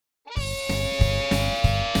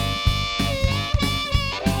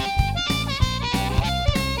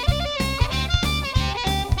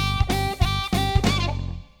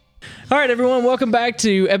All right, everyone, welcome back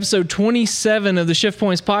to episode 27 of the Shift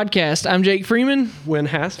Points podcast. I'm Jake Freeman. Wynn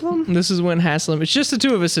Haslam? This is Wynn Haslam. It's just the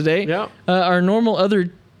two of us today. Yeah. Our normal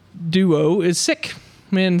other duo is sick.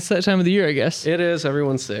 Man, it's that time of the year, I guess. It is.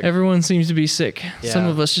 Everyone's sick. Everyone seems to be sick. Yeah. Some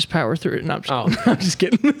of us just power through it. No, I'm just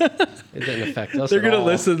kidding. It didn't affect us. They're at going to all.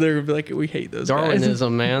 listen. They're going to be like, we hate those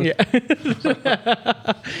Darwinism, man.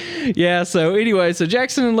 Yeah. Yeah, so anyway, so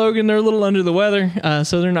Jackson and Logan, they're a little under the weather,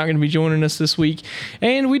 so they're not going to be joining us this week.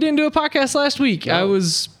 And we didn't do a podcast last week. No. I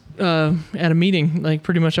was at a meeting like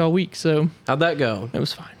pretty much all week, so How'd that go? it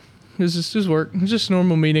was fine. It was just work. It was just a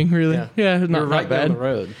normal meeting, really. Yeah, You not were right bad. down the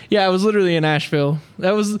road. Yeah, I was literally in Asheville.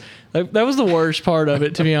 That was the worst part of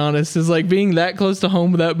it, to be honest. Is like being that close to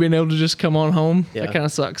home without being able to just come on home. Yeah. That kind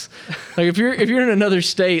of sucks. Like if you're in another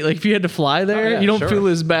state, like if you had to fly there, yeah, you don't sure. feel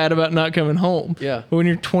as bad about not coming home. Yeah. But when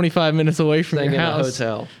you're 25 minutes away from Staying your in a house,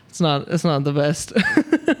 hotel. it's not the best.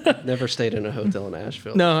 Never stayed in a hotel in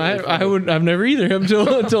Asheville. No, I've never either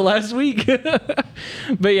until last week.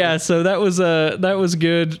 But yeah, so that was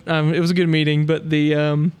good. It was a good meeting, but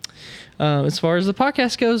the as far as the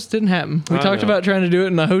podcast goes, didn't happen. We talked about trying to do it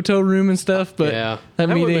in the hotel room and stuff, but Yeah. that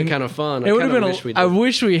would have meeting been kind of fun. It would have been. I did.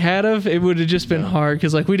 wish we had of. It would have just been hard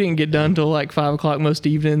because like we didn't get done till like 5 o'clock most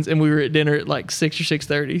evenings, and we were at dinner at like 6 or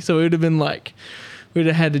 6:30. So it would have been like. We'd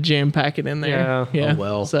have had to jam pack it in there. Yeah. Oh,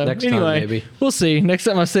 well. So Next time, anyway, maybe. we'll see. Next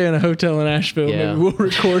time I stay in a hotel in Asheville, Yeah. maybe we'll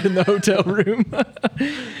record in the hotel room.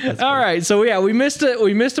 All right. So yeah, we missed it.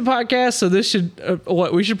 We missed a podcast. So this should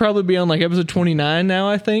we should probably be on like episode 29 now,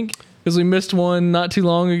 I think, because we missed one not too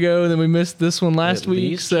long ago, and then we missed this one last At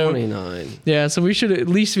week. least So 29. yeah, so we should at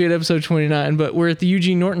least be at episode 29, but we're at the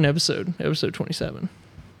Eugene Norton episode 27.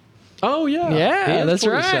 Oh, yeah. Yeah, He is that's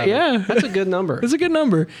right, 47. yeah. That's a good number. It's a good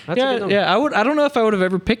number. That's a yeah, good number. yeah. I don't know if I would have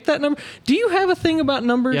ever picked that number. Do you have a thing about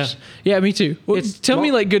numbers? Yeah, me too. Well, tell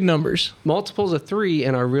me like good numbers. Multiples of 3,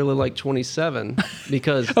 and I really like 27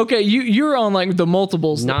 because Okay, you're on like the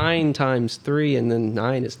multiples. 9 times 3, and then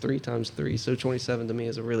 9 is 3 times 3. So 27 to me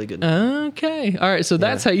is a really good number. Okay. All right. So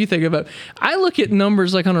that's how you think about it. I look at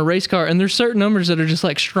numbers like on a race car, and there's certain numbers that are just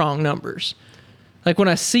like strong numbers. Like when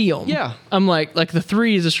I see them, I'm like the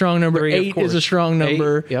 3 is a strong number, 3, of 8 is course. a strong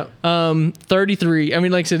number. 8, yep. 33. I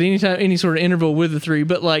mean, like I said, anytime, any sort of interval with the 3,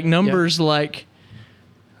 but like numbers like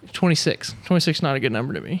 26. 26 is not a good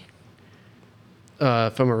number to me.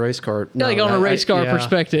 From a race car. No, Like on a race car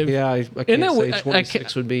perspective. Yeah, I Isn't can't that say what-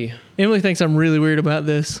 26 would be. Emily thinks I'm really weird about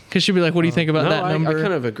this because she'll be like, "What do you think about that number?" I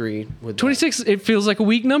kind of agree with 26. It feels like a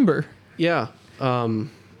weak number. that. Yeah.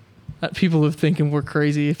 People are thinking we're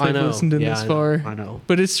crazy if I they've know. listened in Yeah, this I know. far. I know.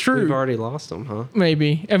 But it's true. We've already lost them, huh?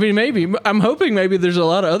 Maybe. I mean, maybe. I'm hoping maybe there's a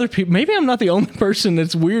lot of other people. Maybe I'm not the only person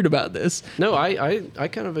that's weird about this. No, I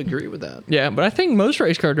kind of agree with that. Yeah, but I think most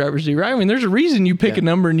race car drivers do, right? I mean, there's a reason you pick a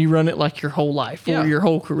number and you run it like your whole life or your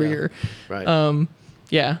whole career. Yeah. Right.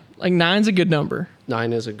 Yeah, like 9's a good number.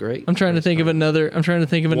 9 is a great. I'm trying to think of another. I'm trying to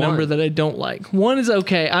think of a number that I don't like. 1 is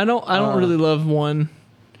okay. I don't really love 1.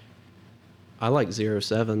 I like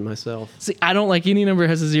 07 myself. See, I don't like any number that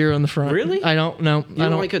has a 0 in the front. Really? I don't know. You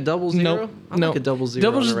don't like a double 0? Nope. I like a double 0.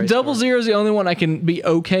 on a race Double car. 0 is the only one I can be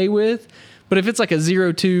okay with. But if it's like a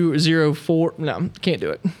 02 or 04, no, can't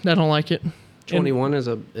do it. I don't like it. 21 is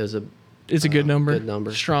a. It's a good number. Good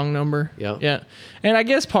number. Strong number. Yeah. Yeah. And I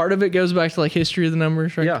guess part of it goes back to like history of the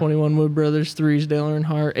numbers, right? Yeah. 21 Wood Brothers, 3's Dale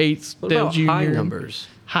Earnhardt, 8's What Dale about Jr. high numbers?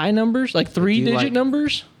 High numbers? Like 3-digit like-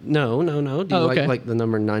 numbers? No. Do you okay. like the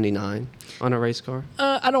number 99 on a race car?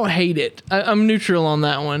 I don't hate it. I'm neutral on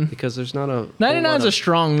that one. Because there's not a. 99 is a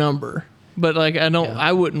strong number, but like Yeah.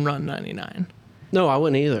 I wouldn't run 99. No, I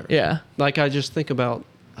wouldn't either. Yeah. Like I just think about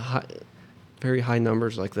very high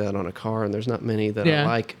numbers like that on a car, and there's not many that I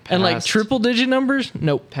like. And like triple digit numbers?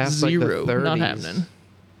 Nope. Past, like, the 0. Not 30s. happening.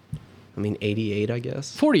 I mean, 88, I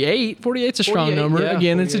guess. 48. 48's a strong 48, number. yeah,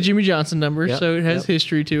 Again, it's a 48. Jimmy Johnson number, Yep, so it has yep.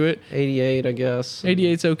 history to it. 88, I guess.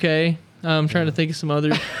 88's okay. I'm trying to think of some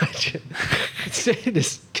others. It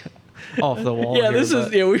is off the wall. Yeah,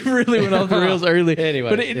 here, we really went off the rails early. Anyway,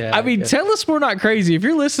 but I mean, tell us we're not crazy. If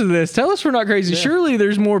you're listening to this, tell us we're not crazy. Yeah. Surely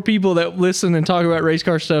there's more people that listen and talk about race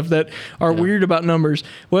car stuff that are weird about numbers.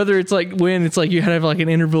 Whether it's like when it's like you have like an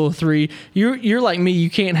interval of 3, you're like me. You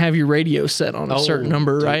can't have your radio set on a certain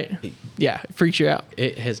number, dude. right? Yeah, it freaks you out.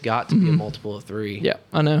 It has got to be a multiple of 3. Yeah,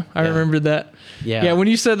 I know. I remember that. Yeah. Yeah, when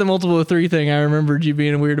you said the multiple of 3 thing, I remembered you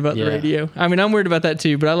being weird about the radio. I mean, I'm weird about that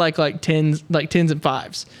too, but I like tens and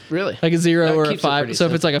 5s. Really? Like a 0 That or a keeps it 5. pretty So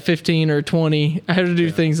if it's like a 15 or a 20, I have to do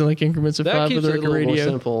things in like increments of That 5 keeps with it like a a little more radio.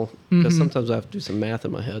 simple because sometimes I have to do some math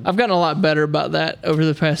in my head. I've gotten a lot better about that over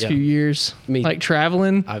the past few years. Me- Like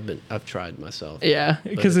traveling. I've tried myself. Yeah,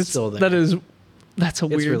 because it's still there. that is That's a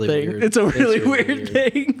weird really thing. weird. It's a really, really weird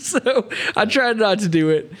thing. So I tried not to do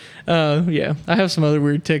it. Yeah, I have some other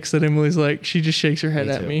weird tics that Emily's like, she just shakes her head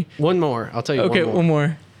at me. One more. I'll tell you Okay, one more. one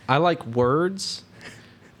more. I like words.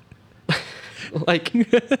 like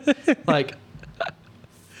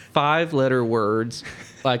 5-letter words.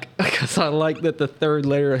 Like, because I like that the third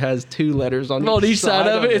letter has 2 letters on each side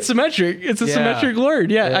of it. It's symmetric. It's a symmetric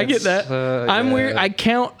word. Yeah, I get that. I'm weird. I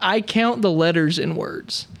count the letters in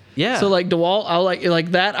words. Yeah. So like DeWalt, I'll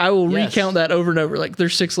like that. I will recount that over and over. Like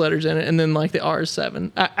there's 6 letters in it, and then like the R is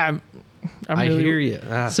 7. I really hear you.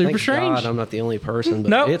 Super thank strange. God I'm not the only person, but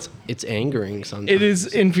Nope. it's angering sometimes. It is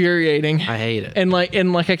infuriating. I hate it. And like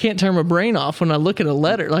I can't turn my brain off when I look at a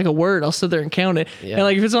letter, like a word. I'll sit there and count it. Yeah. And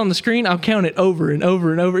like if it's on the screen, I'll count it over and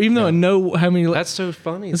over and over, even though I know how many. That's so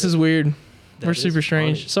funny. This is weird. We're is super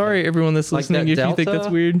strange. funny. Sorry, everyone that's Like listening, that if you think delta?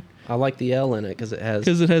 that's weird. I like the L in it because it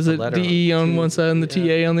has A letter DE on one side and the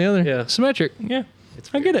TA on the other. Yeah. Symmetric. Yeah.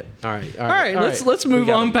 I get it. All right. All right, let's move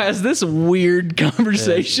on past this weird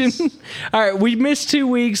conversation. All right, we missed 2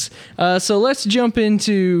 weeks, so let's jump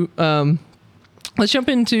into some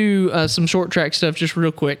short track stuff just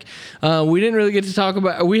real quick. We didn't really get to talk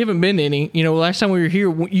about. We haven't been to any. You know, last time we were here,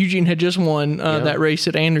 Eugene had just won that race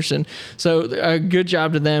at Anderson. So good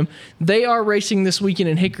job to them. They are racing this weekend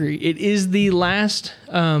in Hickory. It is the last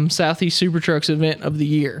Southeast Super Trucks event of the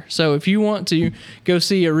year. So if you want to go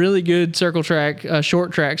see a really good short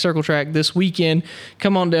track circle track this weekend,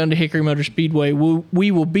 come on down to Hickory Motor Speedway.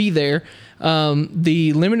 We will be there.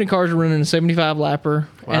 The limited cars are running a 75 lapper,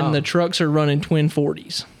 and the trucks are running twin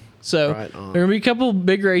 40s. So there are gonna be a couple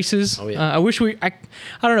big races. Oh, yeah. I wish I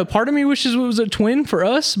don't know. Part of me wishes it was a twin for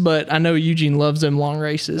us, but I know Eugene loves them long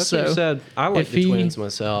races. That's so what you said. I like the twins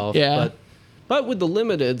myself. Yeah. But with the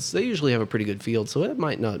limiteds, they usually have a pretty good field, so it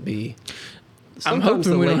might not be. I'm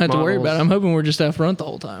hoping we don't have to worry about it. I'm hoping we're just out front the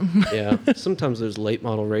whole time. Yeah. Sometimes there's late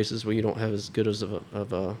model races where you don't have as good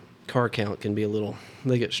of a car count, can be a little.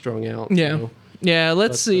 They get strung out. Yeah. You know? Yeah.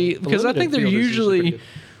 Let's see, because I think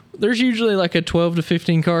there's usually like a 12 to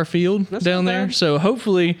 15 car field down there. bad. So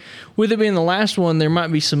hopefully, with it being the last one, there might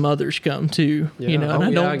be some others come too. Yeah. You know, and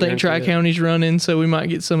I don't think Tri-County's running, so we might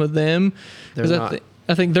get some of them. They're not.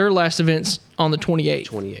 I think their last event's on the 28th.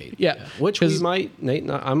 28. Yeah. Which we might, Nate.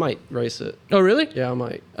 I might race it. Oh, really? Yeah, I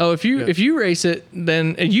might. Oh, if you race it,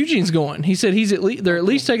 then Eugene's going. He said they're at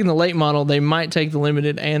least taking the late model. They might take the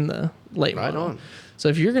limited and the late model. Right on. So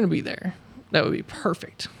if you're going to be there, that would be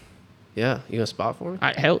perfect. Yeah, you gonna spot for me?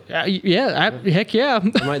 Heck yeah.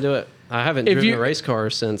 I might do it. I haven't driven a race car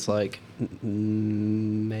since like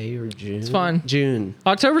May or June. It's fine. June.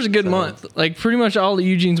 October's a good month. Like pretty much all of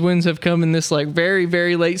Eugene's wins have come in this like very,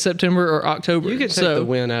 very late September or October. You could take the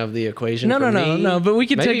win out of the equation. No. But we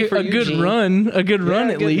could take a good run. A good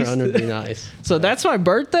run at least. Run would be nice. So that's my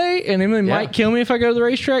birthday, and Emily might kill me if I go to the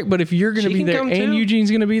racetrack. But if you're going to be there and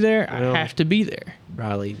Eugene's going to be there, I have to be there.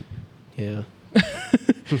 Riley, yeah.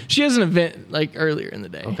 She has an event like earlier in the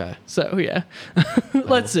day. Okay. So yeah,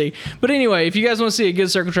 let's see. But anyway, if you guys want to see a good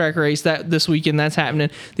circle track race this weekend, that's happening.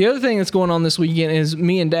 The other thing that's going on this weekend is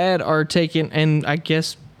me and Dad are taking, and I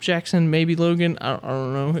guess Jackson, maybe Logan. I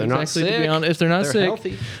don't know they're exactly, not sick. to be honest. If they're not sick,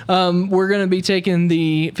 healthy. We're going to be taking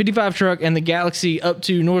the 55 truck and the Galaxy up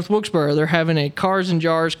to North Wilkesboro. They're having a Cars and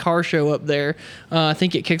Jars car show up there. I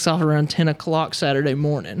think it kicks off around 10 o'clock Saturday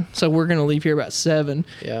morning. So we're going to leave here about 7.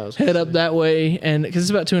 Yeah, head up that way, and because it's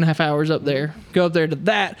about 2.5 hours up there. Go up there to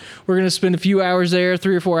that. We're going to spend a few hours there,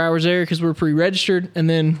 3 or 4 hours there, because we're pre-registered, and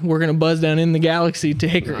then we're going to buzz down in the Galaxy to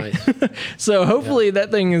Hickory. Nice. So hopefully that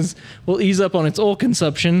thing will ease up on its oil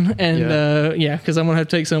consumption, and because I'm going to have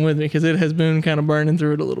to take some with me, because it has been kind of burning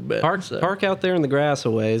through it a little bit. Park out there in the grass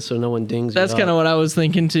a ways so no one dings you. That's kind of what I was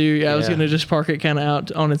thinking too. Yeah, I was going to just park it kind of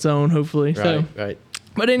out on its own, hopefully. Right.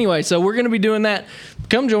 But anyway, so we're going to be doing that.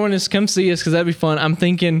 Come join us. Come see us, because that'd be fun. I'm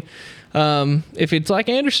thinking if it's like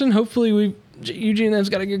Anderson, hopefully Eugene has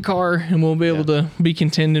got a good car, and we'll be able to be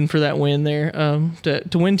contending for that win there.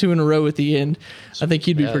 To win 2 in a row at the end, I think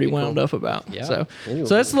he'd be pretty wound up about. Yeah. So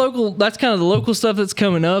that's local. That's kind of the local stuff that's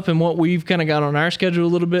coming up, and what we've kind of got on our schedule a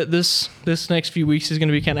little bit. This next few weeks is going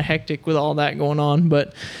to be kind of hectic with all that going on,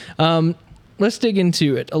 but let's dig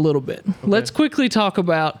into it a little bit. Okay. Let's quickly talk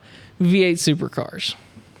about V8 supercars.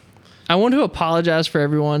 I want to apologize for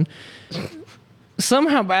everyone.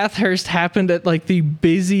 Somehow Bathurst happened at like the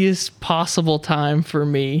busiest possible time for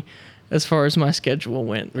me as far as my schedule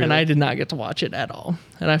went. Really? And I did not get to watch it at all.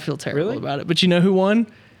 And I feel terrible about it. But you know who won?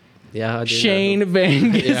 Yeah, I do. Shane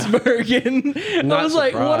Van Gisbergen. Yeah. I was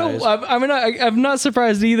like, I'm not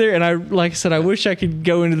surprised either. And like I said, I wish I could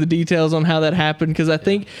go into the details on how that happened, because I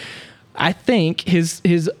think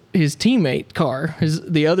his his teammate car,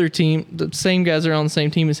 the other team, the same guys that are on the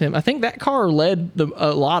same team as him. I think that car led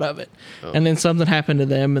a lot of it, and then something happened to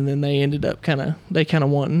them, and then they ended up kind of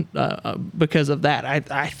won because of that.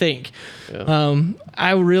 I think. Yeah.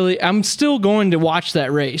 I'm still going to watch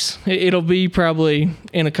that race. It'll be probably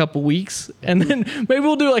in a couple weeks, and then maybe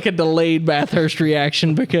we'll do like a delayed Bathurst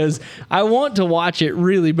reaction because I want to watch it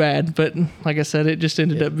really bad, but like I said, it just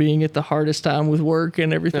ended up being at the hardest time with work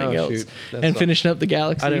and everything else, and finishing up the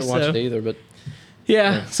Galaxy. I didn't watch it either, but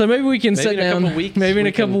yeah. So maybe we can sit down. Maybe in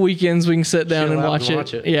a couple weekends we can sit down and watch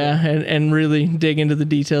it. Yeah, and really dig into the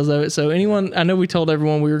details of it. So anyone, I know we told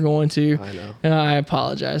everyone we were going to. I know. And I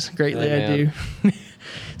apologize greatly. I do.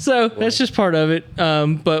 So that's just part of it.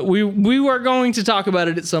 But we were going to talk about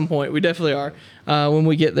it at some point. We definitely are. When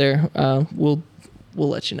we get there, we'll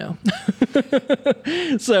let you know.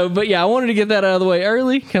 So, but yeah, I wanted to get that out of the way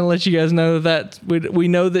early, kind of let you guys know that we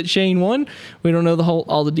know that Shane won. We don't know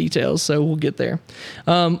all the details, so we'll get there.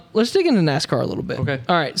 Let's dig into NASCAR a little bit. Okay.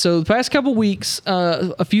 All right. So the past couple weeks,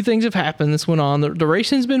 a few things have happened. This went on. The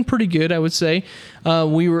racing's been pretty good, I would say.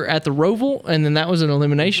 We were at the Roval, and then that was an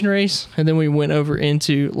elimination race, and then we went over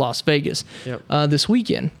into Las Vegas this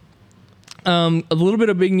weekend. A little bit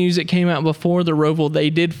of big news that came out before the Roval. They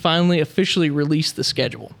did finally officially release the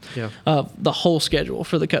schedule, the whole schedule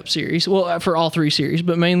for the Cup Series. Well, for all three series,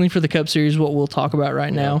 but mainly for the Cup Series, what we'll talk about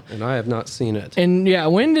right now. And I have not seen it. And yeah,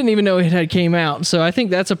 Wynn didn't even know it had came out. So I think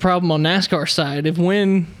that's a problem on NASCAR's side. If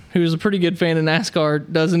Wynn, who's a pretty good fan of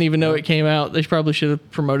NASCAR, doesn't even know it came out, they probably should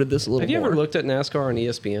have promoted this a little more. Have you ever looked at NASCAR on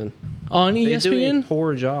ESPN? On ESPN? They do a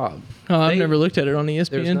poor job. Oh, I've never looked at it on ESPN.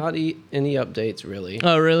 There's not any updates, really.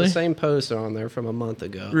 Oh, really? The same posts are on there from a month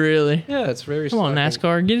ago. Really? Yeah, it's very Come on,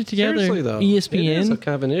 NASCAR, get it together. Seriously, though. ESPN. It is a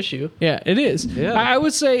kind of an issue. Yeah, it is. Yeah. I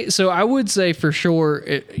would say for sure,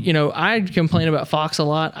 I complain about Fox a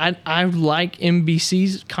lot. I like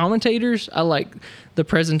NBC's commentators. I like the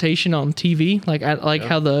presentation on TV. Like, I like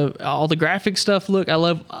how all the graphic stuff look. I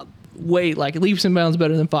love leaps and bounds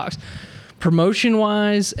better than Fox. Promotion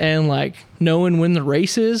wise and like knowing when the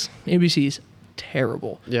race is, NBC's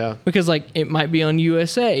terrible. Yeah. Because like it might be on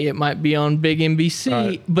USA, it might be on big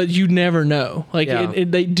NBC, but you never know. Like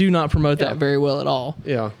they do not promote that very well at all.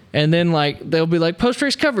 Yeah. And then like they'll be like post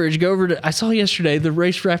race coverage. Go over to. I saw yesterday the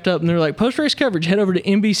race wrapped up and they're like post race coverage. Head over to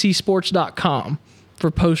NBCSports.com for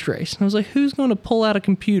post race. And I was like, who's going to pull out a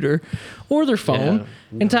computer or their phone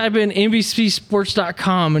and type in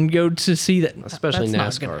NBCSports.com and go to see that? Especially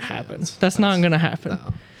that's NASCAR. Not gonna happen. That's not going to happen.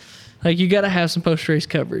 No. Like you got to have some post race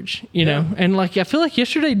coverage, you know. And like I feel like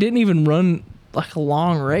yesterday didn't even run like a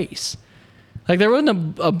long race. Like there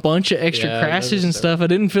wasn't a bunch of extra crashes and stuff. I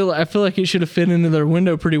feel like it should have fit into their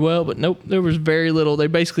window pretty well, but nope, there was very little. They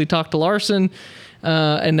basically talked to Larson.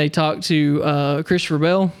 And they talked to Christopher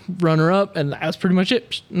Bell, runner up, and that was pretty much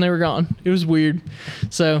it. And they were gone. It was weird.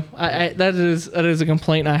 So that is a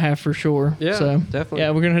complaint I have for sure. Yeah, so, definitely.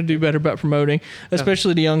 Yeah, we're gonna do better about promoting,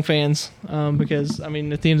 especially to young fans, because I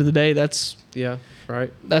mean, at the end of the day, that's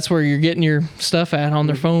where you're getting your stuff at on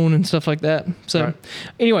their phone and stuff like that. So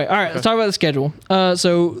anyway, all right, let's talk about the schedule.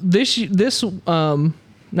 So this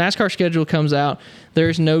NASCAR schedule comes out.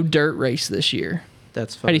 There's no dirt race this year.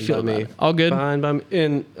 That's fine. How do you feel about it? All good? Fine by me.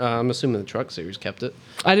 And I'm assuming the Truck Series kept it.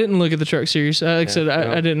 I didn't look at the Truck Series. Like I said,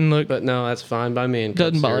 I didnn't look. But no, that's fine by me. And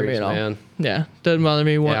doesn't bother me at all. Man. Yeah, doesn't bother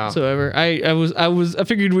me whatsoever. I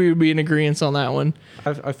figured we would be in agreement on that one.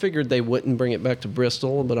 I figured they wouldn't bring it back to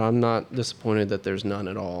Bristol, but I'm not disappointed that there's none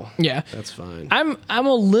at all. Yeah, that's fine. I'm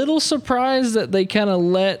a little surprised that they kind of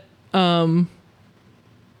let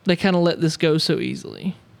this go so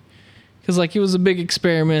easily. Because, like, it was a big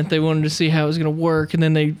experiment. They wanted to see how it was going to work, and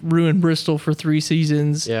then they ruined Bristol for 3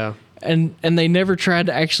 seasons. Yeah. And they never tried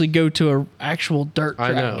to actually go to an actual dirt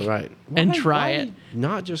track. I know, right. And try it.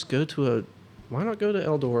 Not just go to why not go to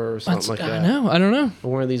Eldora or something like that? I don't know.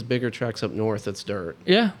 Or one of these bigger tracks up north that's dirt.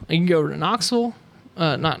 Yeah. You can go to Knoxville.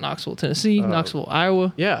 Not Knoxville, Tennessee. Knoxville,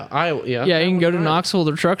 Iowa. Yeah, Iowa. Yeah, yeah. You can go to Knoxville.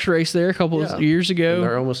 The trucks race there a couple of years ago. And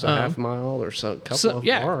they're almost a half mile or so. Couple of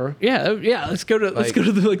are. Yeah. Let's go to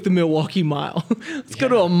the Milwaukee Mile. Let's go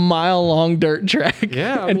to a mile long dirt track.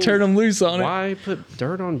 Yeah, and turn them loose on it. Why put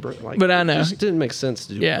dirt on? But I know it just didn't make sense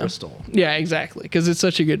to do Bristol. Yeah, exactly, because it's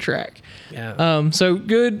such a good track. Yeah. So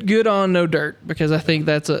good on no dirt, because I think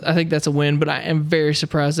that's a win. But I am very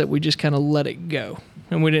surprised that we just kind of let it go.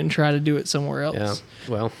 And we didn't try to do it somewhere else.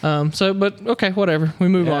 Yeah. Well. But okay, whatever. We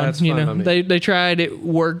move on. You know, they tried. It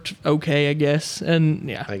worked okay, I guess. And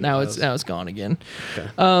now it's gone again.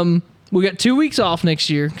 Okay. We got 2 weeks off next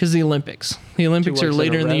year because the Olympics. The Olympics are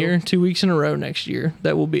later in the year, 2 weeks in a row next year.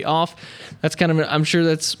 That will be off. That's kind of, I'm sure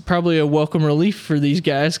that's probably a welcome relief for these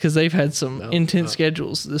guys because they've had some intense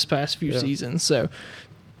schedules this past few seasons. So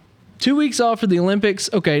 2 weeks off for the Olympics.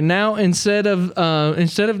 Okay, now instead of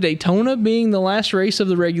Daytona being the last race of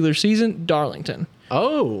the regular season, Darlington.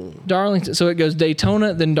 Oh, Darlington. So it goes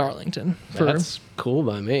Daytona, then Darlington. That's cool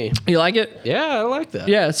by me. You like it? Yeah, I like that.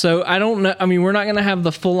 Yeah, so I don't know. I mean, we're not going to have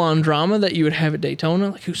the full-on drama that you would have at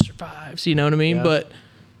Daytona, like who survives, you know what I mean? Yeah. But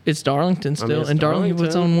it's Darlington still, and Darlington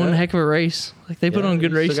puts on one heck of a race. Like they put on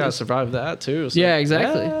good races. Still got to survive that too. So yeah,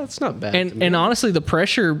 exactly. It's not bad. And honestly, the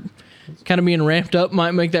pressure kind of being ramped up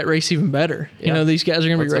might make that race even better. Yeah. You know, these guys are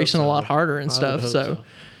going to be Let's racing hope a so. lot harder and I stuff. would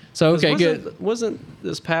So, hope okay, good. Wasn't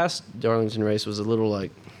this past Darlington race was a little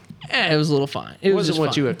like It was a little fine. It was wasn't just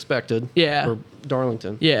what fine. you expected? Yeah. For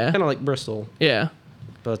Darlington. Yeah. Kind of like Bristol, Yeah.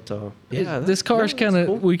 but This car's kind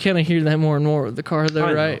of, we kind of hear that more and more with the car though, I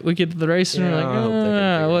know. right? We get to the race and we're like, I hope they can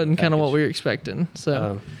figure it wasn't out kind of what package. we were expecting.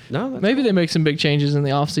 So no, that's maybe they make some big changes in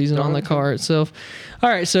the off season on the Darlington. car itself. All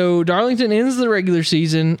right, so Darlington ends the regular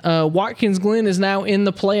season. Watkins Glen is now in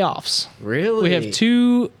the playoffs. really. We have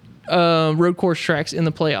two road course tracks in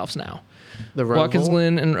the playoffs now. the Watkins Roval?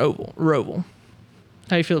 Glen and Roval.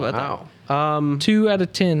 How you feel about Wow. that? 2 out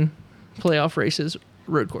of 10 playoff races,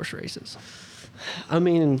 road course races. I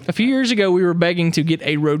mean, A few years ago, we were begging to get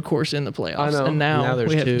a road course in the playoffs, I know. and now Now there's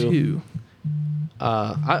we have two. 2.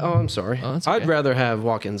 I'm sorry. Oh, that's I'd okay. rather have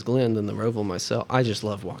Watkins Glen than the Roval myself. I just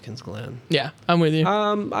love Watkins Glen. Yeah, I'm with you.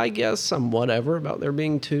 I guess I'm whatever about there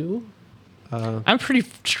being 2. I'm pretty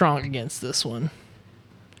strong against this one.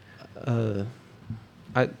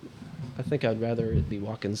 I think I'd rather it be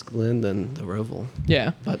Watkins Glen than the Roval.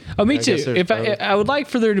 Yeah. But Me I too. guess there's If both. I would like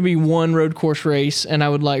for there to be one road course race, and I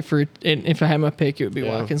would like for it, and if I had my pick, it would be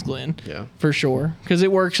Yeah. Watkins Glen. Yeah. For sure, because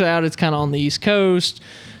it works out. It's kind of on the East Coast,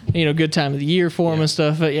 good time of the year for them and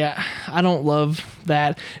stuff. But yeah, I don't love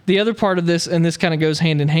that. The other part of this, and this kind of goes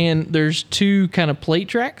hand in hand. There's 2 kind of plate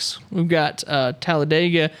tracks. We've got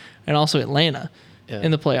Talladega and also Atlanta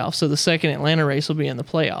in the playoffs. So the second Atlanta race will be in the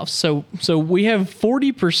playoffs. So we have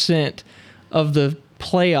 40% of the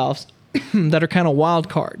playoffs that are kind of wild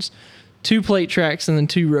cards. 2 plate tracks and then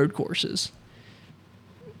 2 road courses.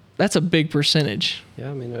 That's a big percentage.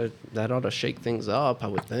 Yeah, I mean, that ought to shake things up, I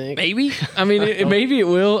would think. Maybe. I mean, maybe it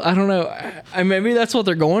will. I don't know. Maybe that's what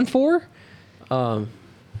they're going for.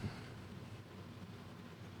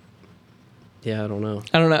 Yeah, I don't know.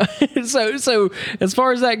 I don't know. So as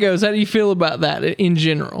far as that goes, how do you feel about that in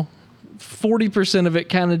general? 40% of it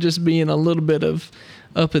kind of just being a little bit of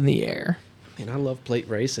up in the air. I mean, I love plate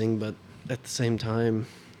racing, but at the same time,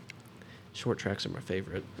 short tracks are my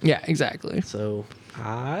favorite. Yeah, exactly. So,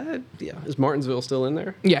 is Martinsville still in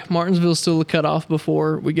there? Yeah, Martinsville's still the cutoff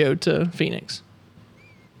before we go to Phoenix.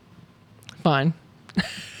 Fine.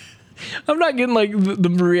 I'm not getting like the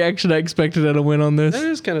reaction I expected at a win on this. That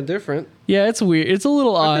is kind of different. Yeah, it's weird. It's a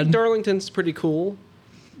little I think odd. Darlington's pretty cool,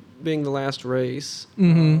 being the last race. I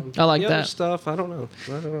like the other that. stuff, I don't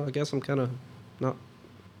know. I guess I'm kind of not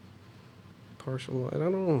partial. I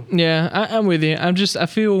don't know. Yeah, I'm with you. I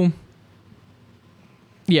feel.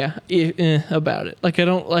 Yeah, about it. Like I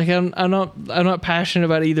don't like. I'm not passionate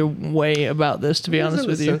about either way about this. To be honest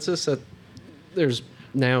with you, Census that there's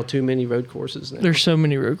now too many road courses now. there's so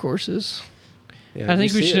many road courses. Yeah, I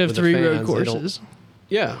think you we see should it have with the 3 road fans, they don't- courses.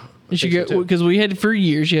 Yeah, You should go because we had for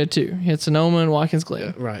years. You had 2. You had Sonoma and Watkins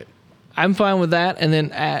Glen. right. I'm fine with that, and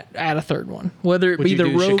then add a third one. Whether it Would be you the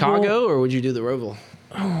do Roval, Chicago or would you do the Roval?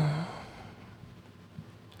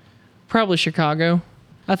 probably Chicago.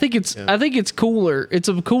 I think it's cooler. It's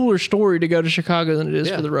a cooler story to go to Chicago than it is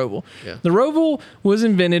Yeah. for the Roval. Yeah. The Roval was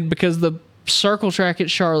invented because the circle track at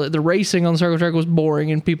Charlotte, the racing on the circle track was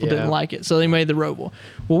boring and people Yeah. didn't like it, so they made the Roval.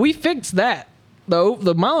 Well, we fixed that. Though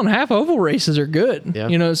the 1.5-mile oval races are good. Yeah.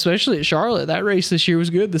 Especially at Charlotte. That race this year was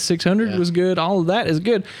good. The 600 Yeah. was good. All of that is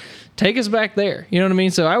good. Take us back there. You know what I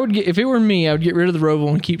mean? So I would if it were me, I would get rid of the Roval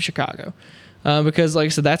and keep Chicago. Because like I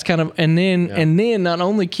said, that's kind of and then not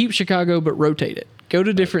only keep Chicago but rotate it. Go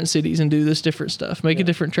to different cities and do this different stuff. Make a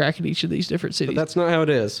different track at each of these different cities. But that's not how it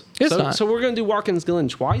is. It's so, not. So we're going to do Watkins Glen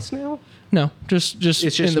twice now? No, just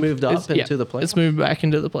It's just moved up into the It's playoffs? moved back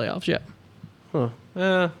into the playoffs. Yeah, Huh.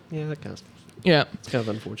 Yeah, that kind of yeah. it's kind of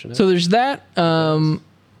unfortunate. So there's that.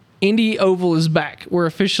 Indy Oval is back. We're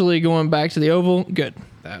officially going back to the Oval. Good.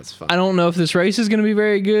 That's fine. I don't know if this race is going to be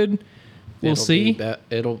very good. We'll see.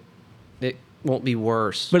 It won't be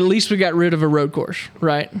worse. But at least we got rid of a road course,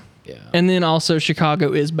 right? Yeah. And then also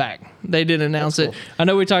Chicago is back. They did announce That's it. cool. I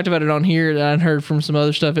know we talked about it on here. And I'd heard from some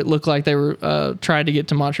other stuff. It looked like they were trying to get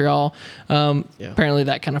to Montreal. Apparently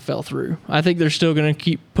that kind of fell through. I think they're still going to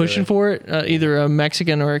keep pushing for it, either a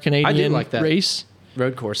Mexican or a Canadian like that race.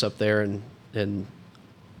 Road course up there, and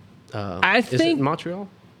I is it think in Montreal?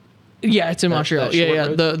 Yeah, it's in Montreal. that short Yeah.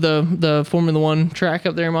 road? The Formula One track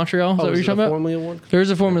up there in Montreal. Is that what is you're it talking a about? Formula One?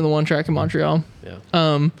 There's a Formula One track in Montreal.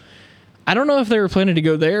 Yeah. I don't know if they were planning to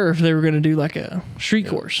go there or if they were going to do like a street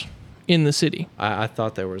course in the city. I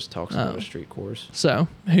thought there was talks about a street course. So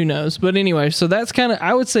who knows? But anyway, so that's kind of,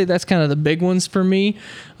 I would say that's kind of the big ones for me,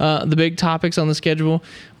 the big topics on the schedule.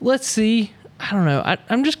 Let's see. I don't know.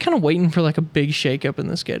 I'm just kind of waiting for like a big shakeup in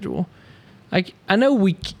the schedule. Like I know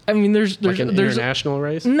there's Like an there's international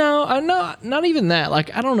race? No, I know not even that.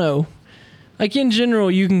 Like I don't know. Like in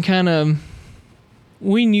general, you can kind of.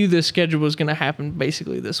 We knew this schedule was going to happen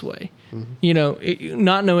basically this way. Mm-hmm. You know,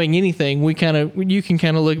 not knowing anything, you can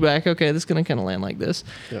kind of look back. Okay, this is going to kind of land like this,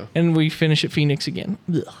 and we finish at Phoenix again.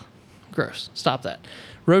 Ugh, gross. Stop that.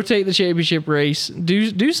 Rotate the championship race.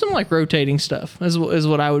 Do some like rotating stuff. Is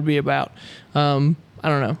what I would be about. I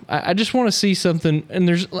don't know. I just want to see something.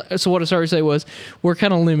 And so what I started to say was we're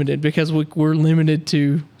kind of limited because we're limited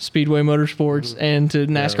to Speedway Motorsports and to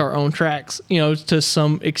NASCAR owned tracks, you know, to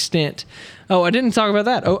some extent. Oh, I didn't talk about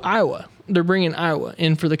that. Oh, Iowa. They're bringing Iowa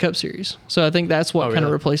in for the Cup Series. So I think that's what kind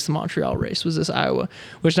of replaced the Montreal race was this Iowa,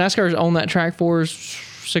 which NASCAR's owned that track for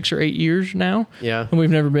 6 or 8 years now. Yeah. And we've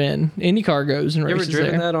never been. IndyCar goes and races there. You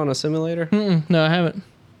ever driven that on a simulator? No, I haven't.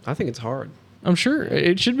 I think it's hard. I'm sure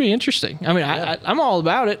it should be interesting. I mean, I'm all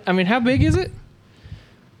about it. I mean, how big is it?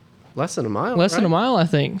 Less than a mile. Less than a mile, I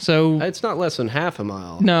think. So it's not less than half a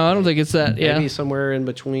mile. No, I don't think it's that. Yeah, maybe somewhere in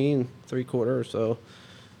between 3/4 or so.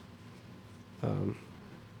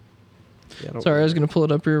 Sorry, I was going to pull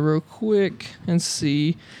it up here real quick and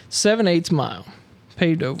see 7/8 mile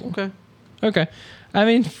paved oval. Okay. I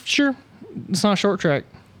mean, sure, it's not a short track,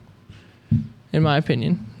 in my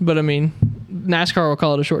opinion. But I mean, NASCAR will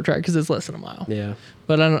call it a short track because it's less than a mile. Yeah.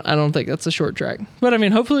 But I don't think that's a short track. But I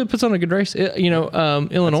mean, hopefully it puts on a good race.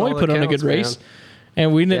 Illinois put on a good race.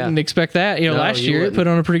 And we didn't expect that. Last year it put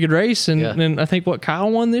on a pretty good race. And I think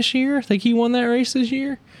Kyle won this year. I think he won that race this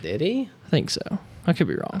year. Did he? I think so. I could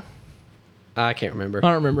be wrong. I can't remember.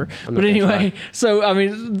 I don't remember. But anyway, so I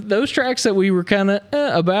mean, those tracks that we were kind of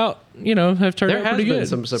about, have turned out pretty good. There has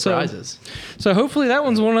been some surprises. So hopefully that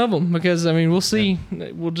one's one of them because I mean, we'll see.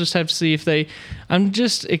 Yeah. We'll just have to see if I'm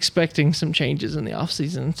just expecting some changes in the off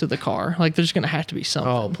season to the car. Like there's going to have to be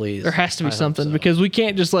something. Oh, please. There has to be something because we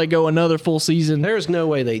can't just go another full season. There's no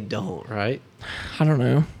way they don't, right? I don't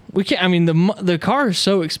know. We can't. I mean, the car is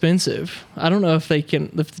so expensive. I don't know if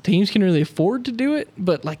the teams can really afford to do it,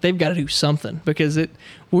 but they've got to do something because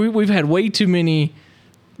we've had way too many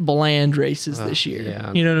bland races this year.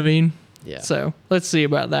 Yeah. You know what I mean? Yeah. So let's see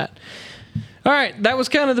about that. All right, that was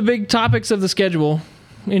kind of the big topics of the schedule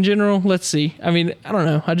in general. Let's see. I mean, I don't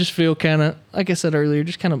know. I just feel kind of, like I said earlier,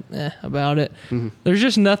 just kind of about it. Mm-hmm. There's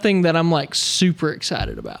just nothing that I'm super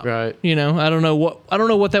excited about. Right. I don't know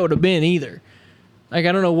what that would have been either. I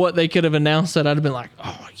don't know what they could have announced that I'd have been like,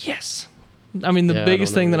 oh, yes. I mean, the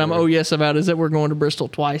biggest thing that I'm yes about is that we're going to Bristol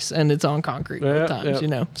twice and it's on concrete both times,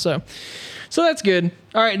 So that's good.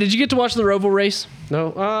 All right, did you get to watch the Roval race?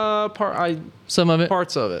 No, some of it?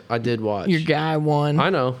 Parts of it I did watch. Your guy won. I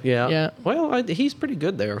know, yeah. Yeah. Well, he's pretty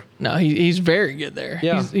good there. No, he's very good there.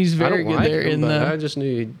 Yeah. He's very good there. I just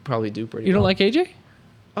knew he'd probably do pretty well. You don't like AJ?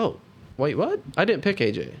 Oh. Wait, what? I didn't pick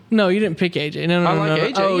AJ. No, you didn't pick AJ. No. I like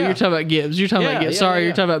AJ. Oh, you're talking about Gibbs. You're talking about Gibbs. Sorry,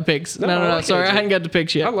 you're talking about picks. No. Like Sorry, AJ. I hadn't got to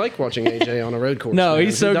picks yet. I like watching AJ on a road course. No,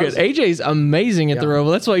 he's so good. AJ's amazing at the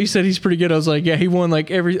Roval. That's why you said he's pretty good. I was like, yeah, he won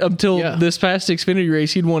every until this past Xfinity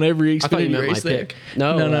race. He'd won every Xfinity race there. Pick.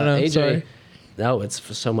 No, AJ. Sorry. No,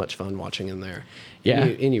 it's so much fun watching him there. Yeah.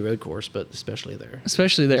 Any road course, but especially there.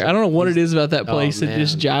 I don't know what it is about that place. It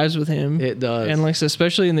just jives with him. It does. And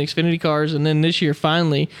especially in the Xfinity cars. And then this year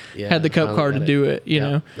finally had the Cup car to do it, you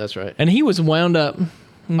know. That's right. And he was wound up.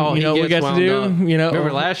 Oh, we got to do. Up.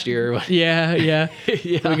 Remember last year? Yeah.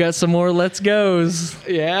 We got some more Let's Goes.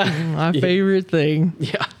 Yeah. My favorite thing.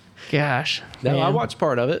 Yeah. Gosh. No, I watched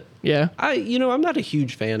part of it. Yeah. I'm not a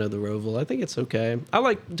huge fan of the Roval. I think it's okay. I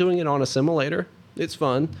like doing it on a simulator. It's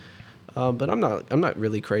fun. But I'm not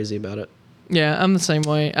really crazy about it. Yeah, I'm the same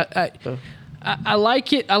way. I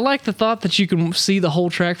like it. I like the thought that you can see the whole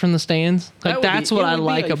track from the stands. That's what I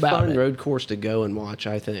like about it. Fun road course to go and watch.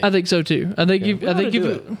 I think. I think so too. I think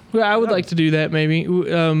I would like to do that. Maybe.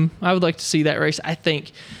 I would like to see that race. I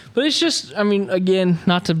think, but it's just. I mean, again,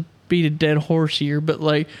 not to beat a dead horse here, but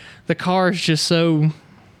the car is just so.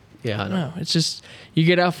 Yeah, I don't know. It's just You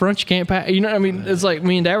get out front, you can't pass. You know what I mean? It's like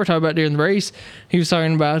me and Dad were talking about during the race. He was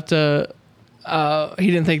talking about he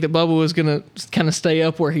didn't think that Bubba was going to kind of stay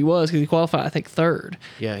up where he was because he qualified, I think, third.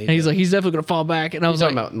 Yeah. And he's like, he's definitely going to fall back. And I was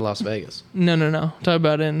talking like, about in Las Vegas. No. Talking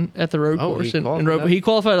about at the road course. He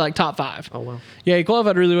qualified like top 5. Oh, wow. Yeah, he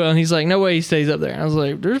qualified really well. And he's like, no way he stays up there. And I was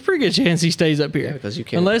like, there's a pretty good chance he stays up here. Yeah, because you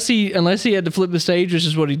can't. Unless he had to flip the stage, which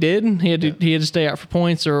is what he did. He had to stay out for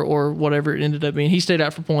points or whatever it ended up being. He stayed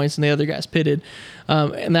out for points and the other guys pitted.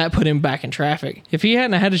 And that put him back in traffic. If he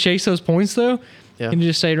hadn't had to chase those points, though, he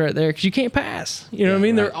just stayed right there because you can't pass. You know what I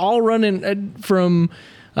mean? Right. They're all running from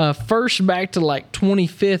first back to like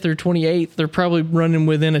 25th or 28th. They're probably running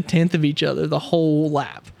within a tenth of each other the whole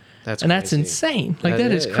lap. That's insane. Like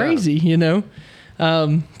that is crazy, you know?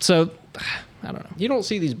 So I don't know. You don't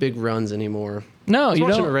see these big runs anymore. No, you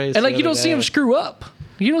don't. And like you don't see them screw up.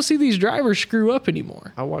 You don't see these drivers screw up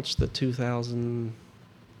anymore. I watched the 2000...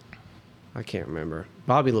 I can't remember.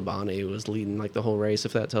 Bobby Labonte was leading like the whole race,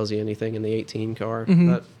 if that tells you anything, in the 18 car.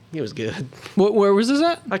 But he was good. Where was this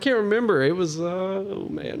at? I can't remember. It was, oh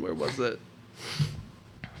man, where was that?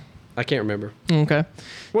 I can't remember. Okay.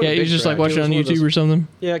 Yeah, you just like watch it on YouTube or something?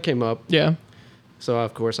 Yeah, it came up. Yeah. So,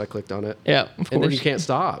 of course, I clicked on it. Yeah, of course. And then you can't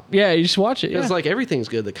stop. Yeah, you just watch it. It's like everything's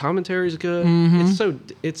good. The commentary's good.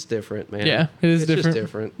 It's different, man. Yeah, it is different. It's just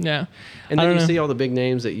different. Yeah. And then you see all the big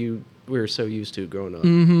names that we were so used to growing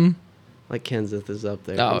up. Like Kenseth is up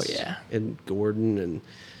there. Oh, yeah. And Gordon and...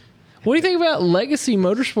 What do you think about Legacy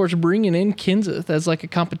Motorsports bringing in Kenseth as like a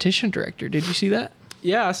competition director? Did you see that?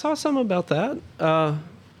 Yeah, I saw something about that.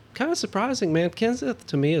 Kind of surprising, man. Kenseth,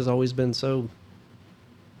 to me, has always been so...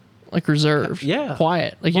 Like reserved. Yeah.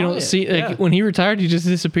 Quiet. Like you don't see... Like when he retired, he just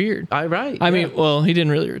disappeared. Right. I mean, well, he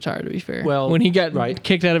didn't really retire, to be fair. Well, when he got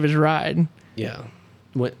kicked out of his ride. Yeah.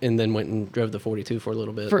 And then went and drove the 42 for a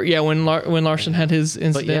little bit. When Larson had his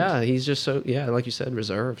incident. But yeah, he's just so, like you said,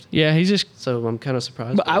 reserved. Yeah, he's just... So I'm kind of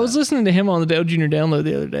surprised. But I was listening to him on the Dale Jr. Download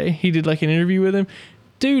the other day. He did like an interview with him.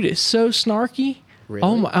 Dude is so snarky. Really?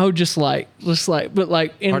 Oh my! Oh, just like, but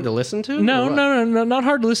like... hard to listen to? No, not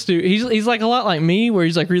hard to listen to. He's like a lot like me, where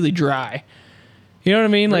he's like really dry. You know what I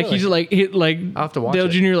mean? Really? Like he's like I'll have to watch Dale it.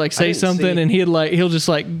 Jr. like say something and he'll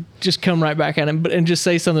just come right back at him, and just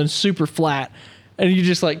say something super flat. And you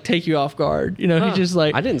just like take you off guard, you know. He just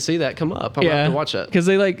like I didn't see that come up. I'm gonna have to watch that because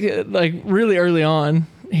they like really early on.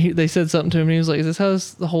 They said something to him, and he was like, "Is this how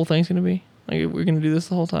the whole thing's gonna be? Like we're gonna do this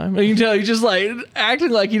the whole time?" And you can tell he's just like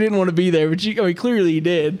acting like he didn't want to be there, but clearly he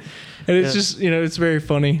did. And it's just it's very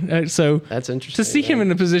funny. So that's interesting. To see him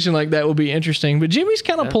in a position like that will be interesting. But Jimmy's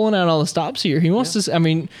kind of pulling out all the stops here. He wants to. I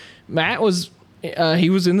mean, Matt was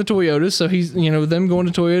he was in the Toyota, so he's them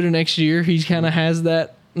going to Toyota next year. He kind of has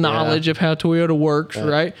that knowledge of how Toyota works,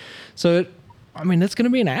 right? So, that's going to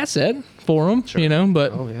be an asset for him,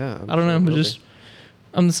 but I don't know. But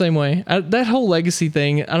I'm the same way. That whole legacy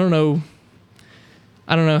thing, I don't know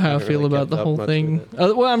how I feel about the whole thing.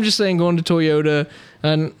 Well, I'm just saying going to Toyota,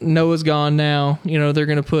 Noah's gone now. They're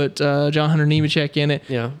going to put John Hunter Nemechek in it.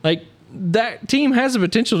 Yeah. Like, that team has the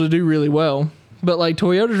potential to do really well. But like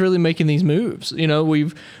Toyota's really making these moves.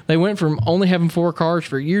 They went from only having 4 cars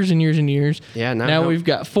for years and years and years. Yeah. Now we've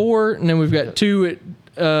got 4, and then we've got 2 at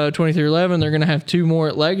 2311. They're going to have 2 more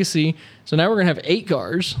at Legacy. So now we're going to have 8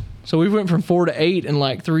 cars. So we went from 4 to 8 in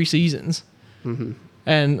like 3 seasons. Mm-hmm.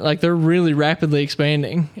 And like they're really rapidly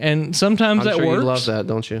expanding. And sometimes that works. You love that,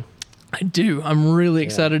 don't you? I do. I'm really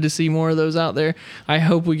excited to see more of those out there. I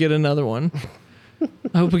hope we get another one.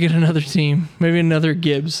 I hope we get another team. Maybe another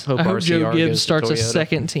Gibbs. I hope Joe Gibbs starts a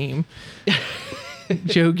second team.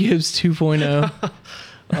 Joe Gibbs 2.0.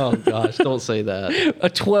 Oh, gosh. Don't say that. A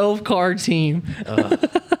 12-car team.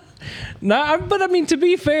 No, but I mean, to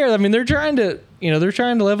be fair, they're trying to,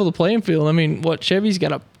 level the playing field. Chevy's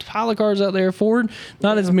got a pile of cars out there. Ford,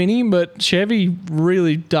 not as many, but Chevy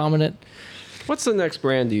really dominant. What's the next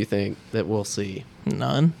brand, do you think, that we'll see?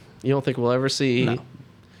 None. You don't think we'll ever see? No.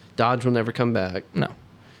 Dodge will never come back. No.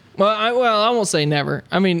 Well, I won't say never.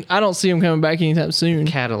 I don't see them coming back anytime soon.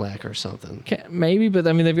 Cadillac or something. Maybe, but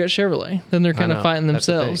they've got Chevrolet. Then they're kind of fighting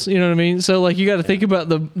themselves. You know what I mean? So like you got to think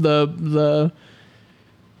about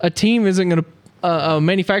a team isn't going to a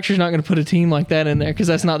manufacturer's not going to put a team like that in there because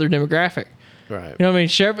that's not their demographic. Right. You know what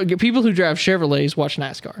I mean? People who drive Chevrolets watch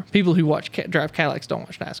NASCAR. People who drive Cadillacs don't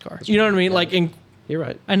watch NASCAR. You know what I mean? Like you're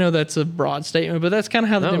right. I know that's a broad statement, but that's kind of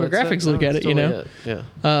how the demographics look at it, Yeah.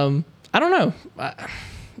 I don't know.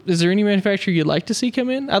 Is there any manufacturer you'd like to see come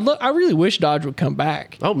in? I really wish Dodge would come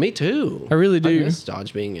back. Oh, me too. I really do. I miss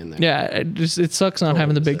Dodge being in there. Yeah, it sucks not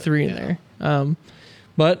having the big 3 in there.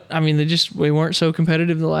 But they weren't so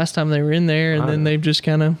competitive the last time they were in there, and then they've just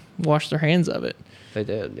kind of washed their hands of it. They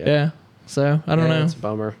did. Yeah. So I don't know. It's a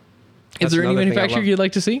bummer. Is there any manufacturer you'd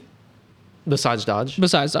like to see besides Dodge?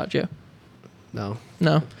 Besides Dodge, yeah. No,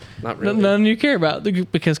 not really. None you care about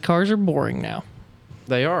because cars are boring now.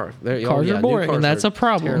 They are. Cars are boring, and that's a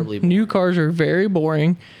problem. New cars are very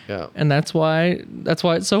boring. Yeah. And that's why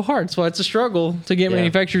it's so hard. That's why it's a struggle to get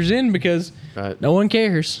manufacturers in because no one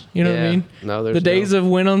cares. You know what I mean? No, the days of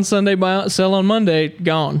win on Sunday, sell on Monday,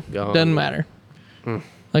 gone. Doesn't matter.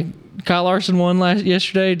 Like Kyle Larson won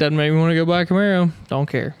yesterday. Doesn't make me want to go buy a Camaro. Don't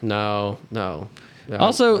care. No.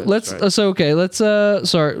 Also, let's just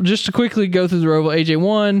to quickly go through the Roval. AJ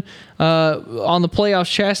won on the playoffs.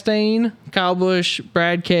 Chastain, Kyle Busch,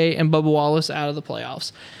 Brad K, and Bubba Wallace out of the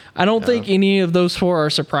playoffs. I don't think any of those four are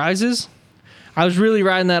surprises. I was really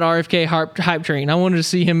riding that RFK hype train. I wanted to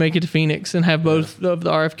see him make it to Phoenix and have both of the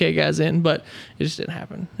RFK guys in, but it just didn't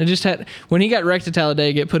happen. It just had when he got wrecked at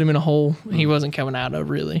Talladega, it put him in a hole he wasn't coming out of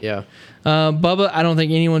really. Yeah. Bubba, I don't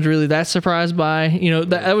think anyone's really that surprised by.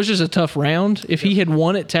 That was just a tough round. If he had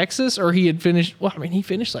won at Texas or he had finished, he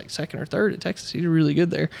finished like second or third at Texas. He did really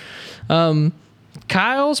good there.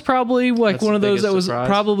 Kyle's probably one of those that was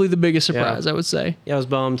probably the biggest surprise, I would say. Yeah, I was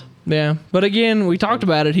bummed. Yeah. But again, we talked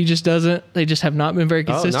about it. He just doesn't, they just have not been very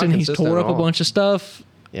consistent. He's tore up a bunch of stuff.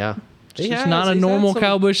 Yeah. It's just not a normal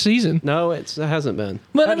Kyle Busch season. No, it hasn't been.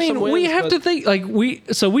 But we have to think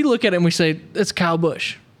we look at it and we say, it's Kyle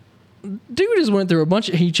Busch. Dude just went through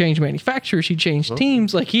he changed manufacturers, he changed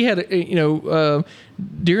teams. Like he had,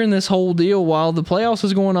 during this whole deal while the playoffs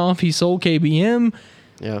was going off, he sold KBM.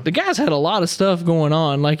 Yeah. The guy's had a lot of stuff going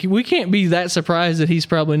on. Like we can't be that surprised that he's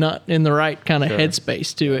probably not in the right kind of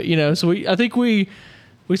headspace to it, So I think we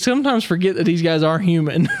sometimes forget that these guys are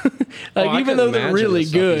human. Even though they're really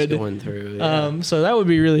good. Going through, so that would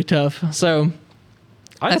be really tough. So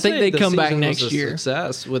I think they come back next year.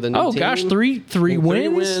 Success with a new team. Gosh, three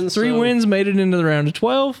wins. Three wins made it into the round of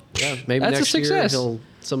 12. Yeah, maybe that's next a success. Year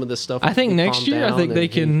some of this stuff. I think next year. I think they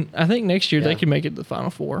can. I think next year they can make it to the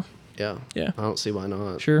Final Four. Yeah. I don't see why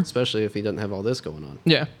not. Sure. Especially if he doesn't have all this going on.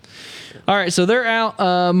 Yeah. All right, so they're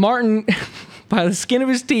out. Martin, by the skin of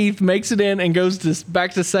his teeth, makes it in and goes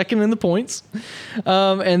back to second in the points.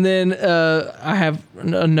 And then I have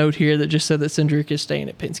a note here that just said that Cindric is staying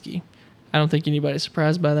at Penske. I don't think anybody's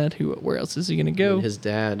surprised by that. Where else is he going to go? His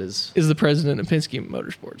dad is the president of Penske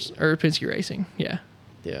Motorsports or Penske Racing. Yeah.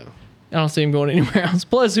 Yeah. I don't see him going anywhere else.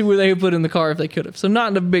 Plus, who would they put in the car if they could have? So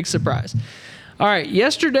not a big surprise. All right,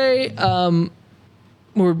 yesterday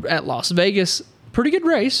we're at Las Vegas. Pretty good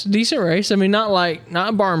race, decent race. I mean,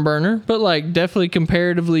 not barn burner, but definitely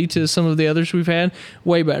comparatively to some of the others we've had,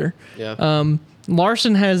 way better. Yeah.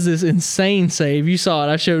 Larson has this insane save. You saw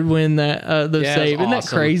it. I showed Wynn that save. Isn't that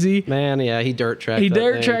crazy? Man, yeah, he dirt tracked.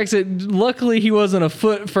 Tracks it. Luckily, he wasn't a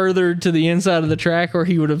foot further to the inside of the track, or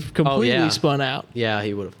he would have completely spun out. Yeah,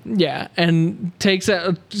 he would have. Yeah, and takes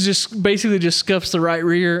out basically scuffs the right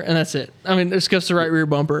rear, and that's it. I mean, it scuffs the right rear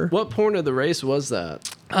bumper. What point of the race was that?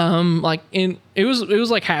 It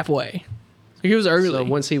was like halfway. It was early. So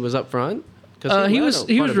once he was up front. He was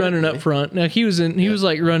running up front. Now he was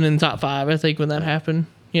running top 5, I think, when that happened.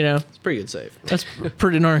 It's a pretty good save. That's a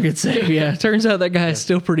pretty darn good save. Yeah, turns out that guy is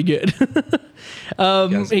still pretty good.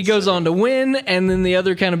 He goes on to win, and then the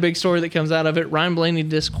other kind of big story that comes out of it: Ryan Blaney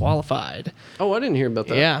disqualified. Oh, I didn't hear about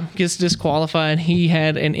that. Yeah, gets disqualified. He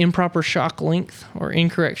had an improper shock length or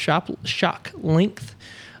incorrect shock length.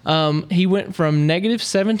 He went from negative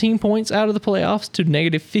 17 points out of the playoffs to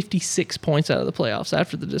negative 56 points out of the playoffs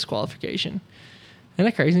after the disqualification. Isn't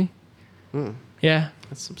that crazy? Yeah.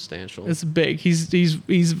 That's substantial. It's big. He's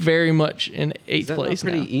very much in 8th place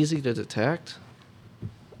now. Pretty easy to detect?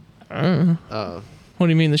 I don't know. What do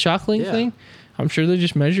you mean, the shock length thing? I'm sure they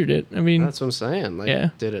just measured it. I mean, that's what I'm saying.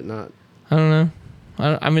 Did it not? I don't know.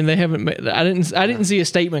 I mean, they haven't. I didn't see a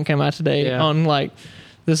statement come out today on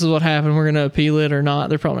this is what happened. We're going to appeal it or not.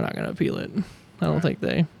 They're probably not going to appeal it. I don't think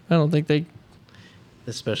they.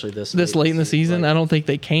 Especially this late in the season, I don't think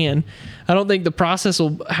they can. I don't think the process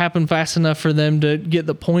will happen fast enough for them to get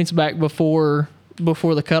the points back before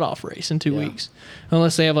the cutoff race in 2 weeks,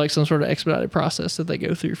 unless they have some sort of expedited process that they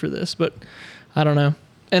go through for this. But I don't know.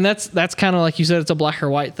 And that's kind of like you said, it's a black or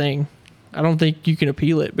white thing. I don't think you can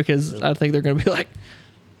appeal it because I think they're going to be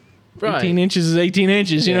 18 inches is 18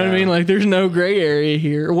 inches. You know what I mean? There's no gray area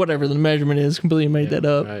here or whatever the measurement is. Completely made that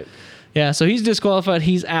up. Right. Yeah, so he's disqualified.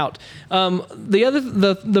 He's out.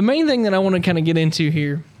 The main thing that I want to kind of get into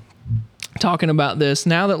here, talking about this,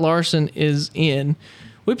 now that Larson is in,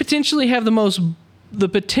 we potentially have the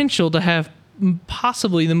potential to have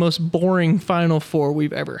possibly the most boring Final Four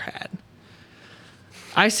we've ever had.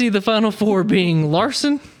 I see the Final Four being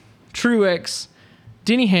Larson, Truex,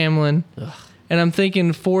 Denny Hamlin, and I'm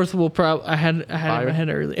thinking fourth will probably. I had it in my head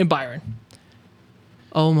early. And Byron.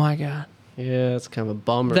 Oh my God. Yeah, it's kind of a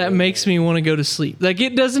bummer. That makes me want to go to sleep. Like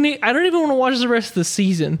it doesn't. I don't even want to watch the rest of the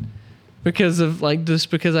season because of like just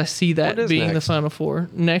because I see that being next? the Final Four.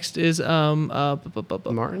 Next is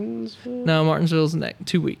Martinsville. No, Martinsville's next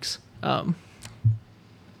 2 weeks. Oh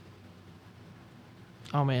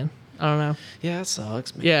man, I don't know. Yeah, that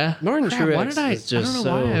sucks, man. Yeah, Martin Truex why did is just I don't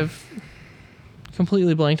know why so... I've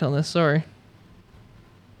completely blanked on this. Sorry.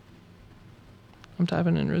 I'm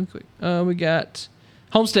typing in really quick. We got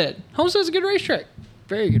Homestead. Homestead's a good racetrack.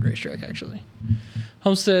 Very good racetrack, actually.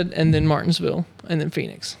 Homestead, and then Martinsville, and then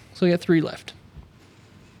Phoenix. So we got 3 left.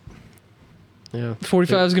 Yeah.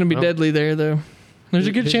 45 is going to be deadly there, though. There's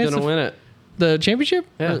a good chance Who's going to win it? The championship?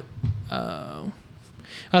 Yeah.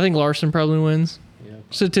 I think Larson probably wins. Yeah.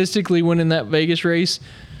 Statistically, winning that Vegas race,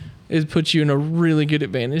 it puts you in a really good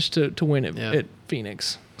advantage to win it at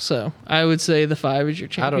Phoenix. So I would say the 5 is your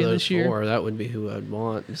champion this year. Out of those 4, that would be who I'd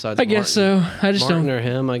want besides I guess so. I just Martin don't. or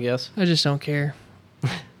him, I guess. I just don't care.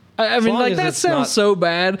 I mean, like that sounds not, so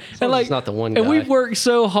bad. And like, it's not the one guy. And we've worked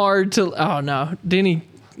so hard to. Oh no, Denny.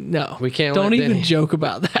 No, we can't. Don't even Denny. joke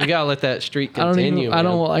about that. We gotta let that streak continue. I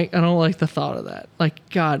don't like the thought of that. Like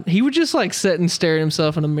God, he would just like sit and stare at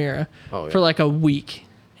himself in a mirror for like a week.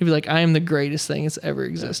 He'd be like, "I am the greatest thing that's ever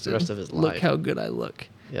existed." The rest of his Look life. how good I look.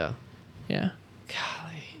 Yeah. Yeah.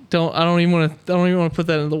 Golly. I don't even want to put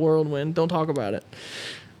that in the world. Win. Don't talk about it.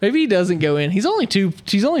 Maybe he doesn't go in. He's only 2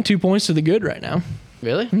 points to the good right now.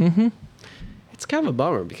 Really? Mm-hmm. It's kind of a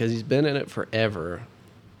bummer because he's been in it forever.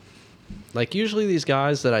 Like usually these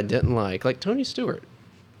guys that I didn't like Tony Stewart.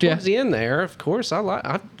 Yeah. Was he in there? Of course,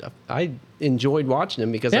 I enjoyed watching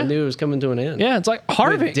him because I knew it was coming to an end. Yeah, it's like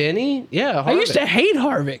Harvick. With Denny? Yeah, Harvick. I used to hate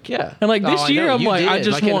Harvick. Yeah. And like this year, I'm like, I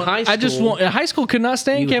just want. High school could not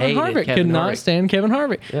stand Kevin Harvick. Could not stand Kevin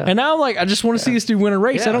Harvick. Yeah. And now I'm like, I just want to see this dude win a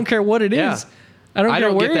race. I don't care what it is. Yeah. I don't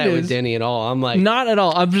care where get that it is. with Denny at all. I'm like, not at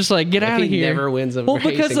all. I'm just like, get out of here. He never wins a race. Well,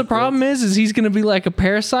 because the problem is he's going to be like a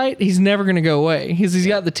parasite. He's never going to go away because he's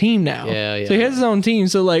got the team now. Yeah. So he has his own team.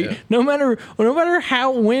 So like, no matter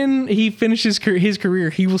when he finishes his career,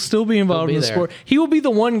 he will still be involved in the sport. He will be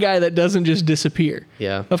the one guy that doesn't just disappear.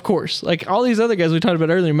 Yeah. Of course. Like all these other guys we talked about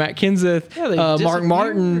earlier, Matt Kenseth, Mark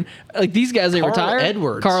Martin, like these guys, they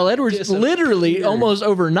retire. Carl Edwards literally almost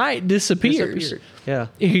overnight disappears. Yeah.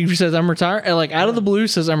 He says, I'm retiring. Like, out of the blue,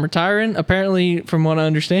 says, I'm retiring. Apparently, from what I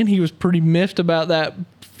understand, he was pretty miffed about that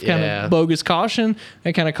kind of bogus caution.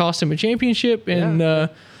 That kind of cost him a championship. And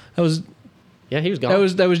that was... Yeah, he was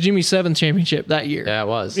gone. That was Jimmy's 7th championship that year. Yeah, it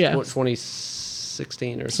was. Yeah.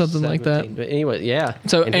 2016 or something 17. like that. But anyway, yeah.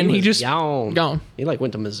 So, and he just... Gone. He, like,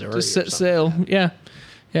 went to Missouri Just set sail. Yeah.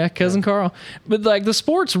 Yeah, cousin Carl. But like the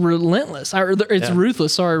sport's relentless. It's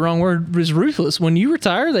ruthless. Sorry, wrong word. It's ruthless. When you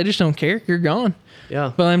retire, they just don't care. You're gone.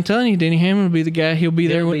 Yeah. But I'm telling you, Denny Hamlin will be the guy. He'll be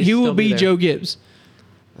there. He will be Joe Gibbs.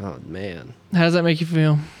 Oh man. How does that make you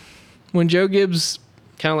feel? When Joe Gibbs,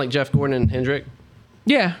 kind of like Jeff Gordon and Hendrick.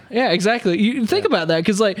 Yeah, exactly. You think about that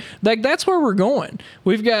because like that's where we're going.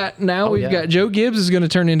 We've got Joe Gibbs is going to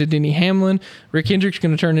turn into Denny Hamlin. Rick Hendrick's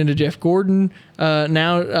going to turn into Jeff Gordon.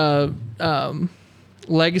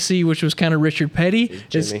 Legacy, which was kind of Richard Petty,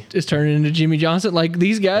 is turning into Jimmy Johnson. Like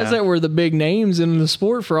these guys that were the big names in the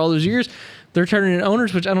sport for all those years, they're turning into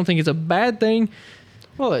owners, which I don't think is a bad thing.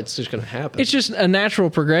 Well, it's just going to happen. It's just a natural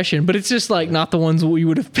progression, but it's just like not the ones we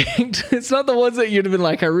would have picked. It's not the ones that you'd have been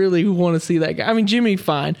like, I really want to see that guy. I mean, Jimmy,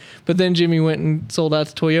 fine, but then Jimmy went and sold out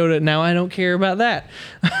to Toyota. Now I don't care about that.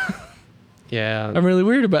 Yeah, I'm really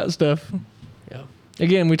weird about stuff. Yeah.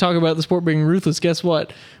 Again, we talk about the sport being ruthless. Guess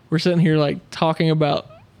what? We're sitting here like talking about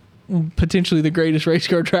potentially the greatest race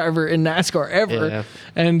car driver in NASCAR ever,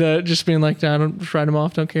 and just being like, I don't just write him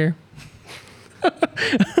off. Don't care.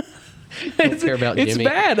 Don't care about Jimmy. It's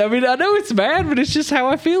bad. I mean, I know it's bad, but it's just how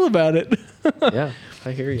I feel about it. Yeah,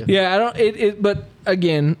 I hear you. Yeah, I don't. But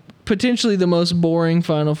again, potentially the most boring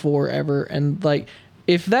Final Four ever, and like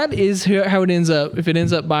if that is how it ends up, if it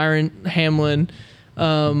ends up Byron, Hamlin,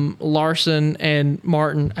 Larson, and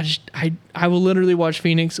Martin, I will literally watch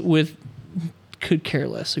Phoenix could care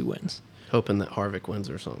less who wins. Hoping that Harvick wins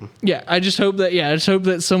or something. Yeah, I just hope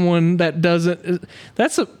that someone that doesn't.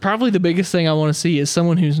 That's probably the biggest thing I want to see is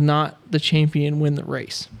someone who's not the champion win the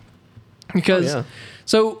race. Because, I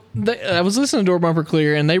was listening to Door Bumper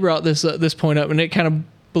Clear and they brought this point up and it kind of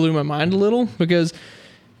blew my mind a little because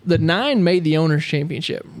the 9 made the owner's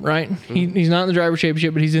championship, right? Mm-hmm. He's not in the driver's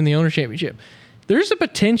championship, but he's in the owner's championship. There's a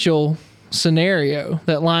potential scenario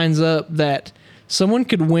that lines up that someone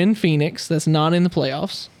could win Phoenix that's not in the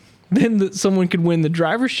playoffs. Then someone could win the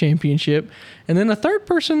driver's championship, and then a third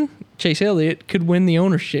person, Chase Elliott, could win the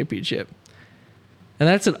owner's championship. and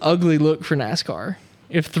that's an ugly look for NASCAR.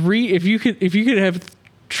 If you could have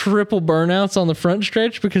triple burnouts on the front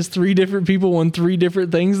stretch because 3 different people won 3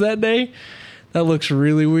 different things that day, that looks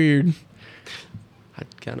really weird.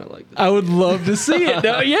 I'd kind of like that. I would love to see it.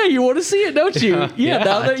 No, yeah, you want to see it, don't you? Yeah,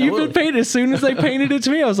 now that you've been painted, as soon as they painted it to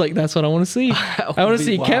me, I was like, that's what I want to see. I want to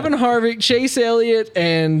see wild. Kevin Harvick, Chase Elliott,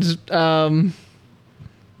 and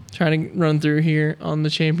trying to run through here on the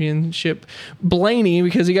championship, Blaney,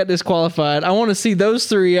 because he got disqualified. I want to see those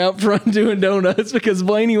 3 out front doing donuts because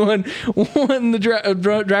Blaney won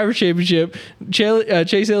the driver championship.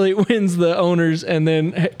 Chase Elliott wins the owners, and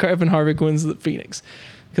then Kevin Harvick wins the Phoenix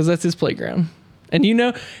because that's his playground. And you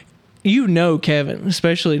know Kevin,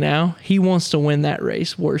 especially now, he wants to win that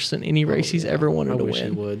race worse than any race he's ever wanted to win. I wish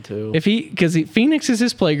he would too. Because Phoenix is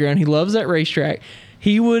his playground. He loves that racetrack.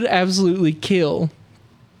 He would absolutely kill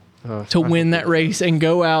to win that race and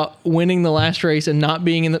go out winning the last race and not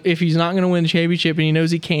being if he's not going to win the championship and he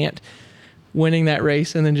knows he can't, winning that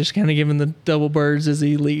race and then just kind of giving the double birds as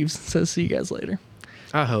he leaves. Says, see you guys later.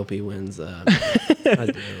 I hope he wins that. I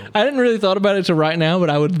do. I didn't really thought about it till right now, but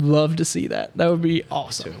I would love to see that. That would be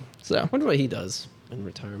awesome. So I wonder what he does in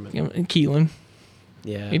retirement. Keelan.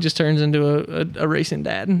 Yeah. He just turns into a racing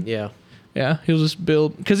dad. Yeah. Yeah. He'll just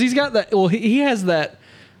build, because he's got that. Well, he has that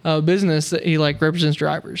business that he represents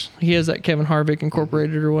drivers. He has that Kevin Harvick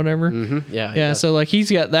Incorporated or whatever. Mm-hmm. Yeah. Yeah. So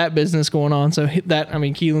he's got that business going on. So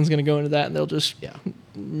Keelan's going to go into that and they'll just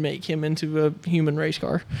make him into a human race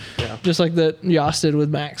car. Yeah. Just like that Yas did with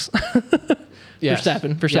Max.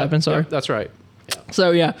 Verstappen, sorry. Yeah, that's right.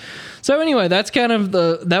 Yeah. So anyway, that's kind of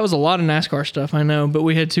that was a lot of NASCAR stuff, I know, but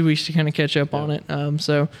we had 2 weeks to kind of catch up on it.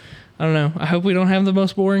 So I don't know. I hope we don't have the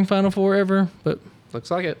most boring Final Four ever, but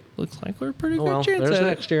looks like it. Looks like we're a pretty good chance there's at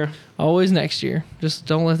next year. Always next year. Just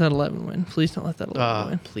don't let that 11 win. Please don't let that 11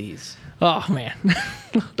 win. Please. Oh, man.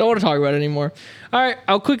 Don't want to talk about it anymore. All right,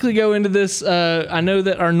 I'll quickly go into this. I know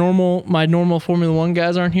that my normal Formula One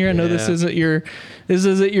guys aren't here. I know this isn't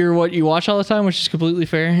your what you watch all the time, which is completely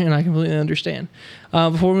fair, and I completely understand.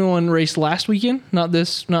 Formula One raced last weekend, not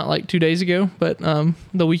 2 days ago, but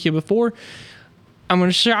the weekend before. I'm going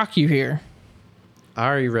to shock you here. I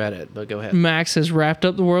already read it, but go ahead. Max has wrapped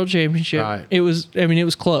up the World Championship. Right. It was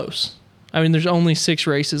close. There's only 6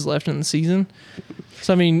 races left in the season.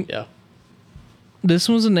 So, this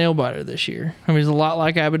was a nail biter this year. It's a lot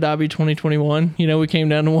like Abu Dhabi 2021. We came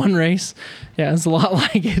down to 1 race. Yeah, it's a lot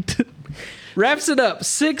like it. Wraps it up.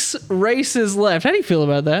 6 races left. How do you feel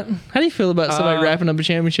about that? How do you feel about somebody wrapping up a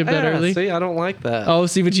championship that early? See, I don't like that. Oh,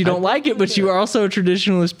 see, but you don't like it, but you are also a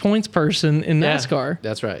traditionalist points person in NASCAR.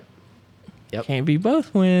 That's right. Yep. Can't be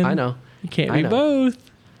both, Wynn. I know. You can't be both.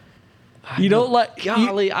 You don't like you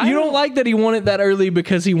don't like that he won it that early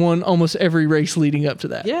because he won almost every race leading up to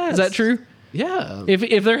that. Yes. Is that true? Yeah.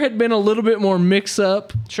 If there had been a little bit more mix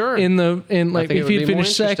up, sure. If he'd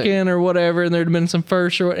finished second or whatever, and there'd been some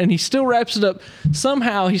first and he still wraps it up.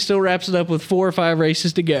 Somehow he still wraps it up with 4 or 5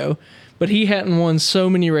 races to go, but he hadn't won so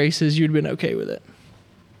many races. You'd been okay with it.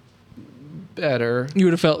 Better. You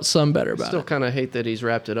would have felt some better about it. Still kind of hate that he's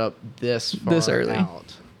wrapped it up this early.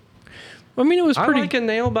 Out. It was pretty. I like a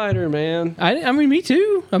nail biter, man. Me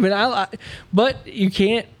too. But you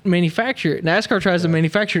can't manufacture it. NASCAR tries to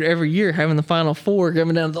manufacture it every year, having the Final Four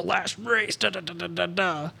coming down to the last race. Da, da, da, da, da,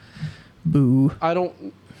 da. Boo. I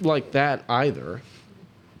don't like that either.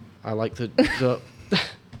 I like the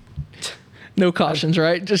no cautions,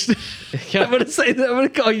 right? Just I'm gonna say that. I'm gonna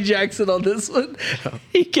call you Jackson on this one.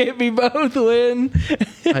 He can't be both, Wynn.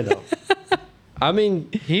 I know.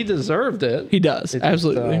 He deserved it. He does.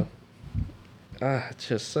 Absolutely. It's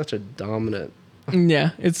just such a dominant.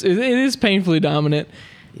 Yeah, it is painfully dominant,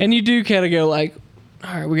 and you do kind of go all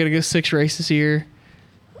right, we got to go 6 races here.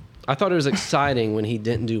 I thought it was exciting when he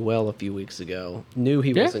didn't do well a few weeks ago. Knew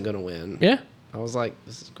he wasn't going to win. Yeah. I was like,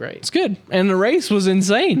 this is great. It's good. And the race was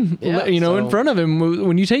insane. Yeah, in front of him.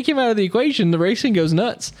 When you take him out of the equation, the racing goes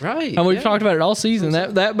nuts. Right. And we've talked about it all season.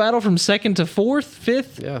 That battle from 2nd to 4th,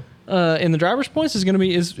 5th in the driver's points is going to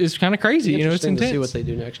be is kind of crazy. It's intense. To see what they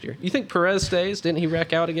do next year. You think Perez stays? Didn't he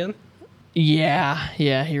wreck out again? Yeah,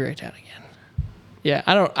 he wrecked out again. Yeah,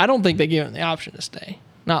 I don't think they give him the option to stay.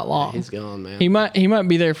 Not long. Yeah, he's gone, man. He might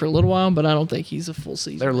be there for a little while, but I don't think he's a full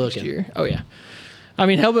season. They're next looking. year. Oh yeah.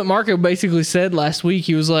 Helmut Marko basically said last week,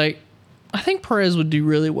 he was like, I think Perez would do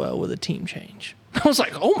really well with a team change. I was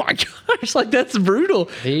like, oh my gosh, that's brutal.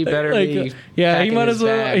 He better be. He might as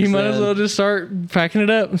well just start packing it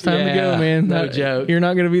up. It's time to go, man. No joke. You're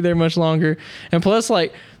not going to be there much longer. And plus,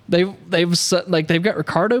 they've got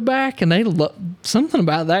Ricardo back, and they love something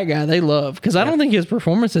about that guy. They love, because I don't think his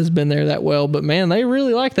performance has been there that well, but man, they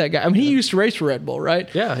really like that guy. I mean, he used to race for Red Bull,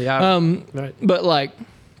 right? Yeah. Right. But like,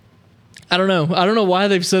 I don't know why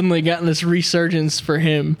they've suddenly gotten this resurgence for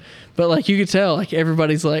him. But like, you could tell, like,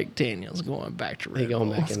 everybody's like, Daniel's going back to Red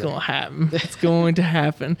Bull. It's going to happen. It's going to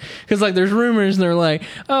happen. Because like, there's rumors, and they're like,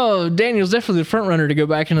 oh, Daniel's definitely the front runner to go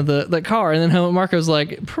back into the car. And then Helmut Marko's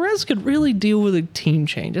like, Perez could really deal with a team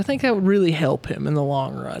change. I think that would really help him in the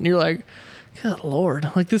long run. And you're like, good Lord,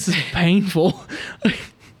 like, this is painful.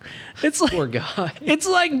 It's like, poor guy. It's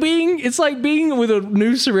like being with a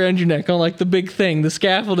noose around your neck on like the big thing, the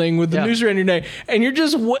scaffolding with the noose around your neck, and you're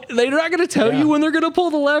just they're not going to tell you when they're going to pull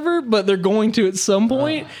the lever, but they're going to at some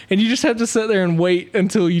point, and you just have to sit there and wait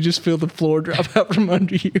until you just feel the floor drop out from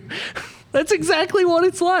under you. That's exactly what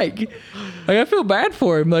it's like. Like, I feel bad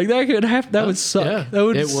for him. Like, that would suck. Yeah, that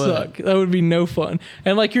would suck. That would be no fun.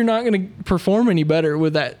 And like, you're not going to perform any better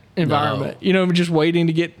with that environment. No. You know, just waiting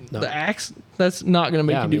to get the axe. That's not going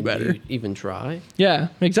to make you do better. Do you even try? Yeah,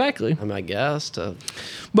 exactly. I guess.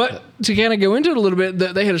 But to kind of go into it a little bit,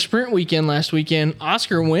 they had a sprint weekend last weekend.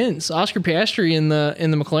 Oscar wins. Oscar Piastri in the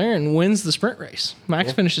McLaren wins the sprint race.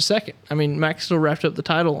 Max finished second. I mean, Max still wrapped up the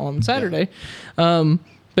title on Saturday. Yeah.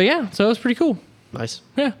 But yeah, so it was pretty cool. Nice.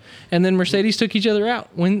 Yeah. And then Mercedes took each other out.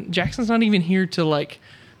 When Jackson's not even here to like,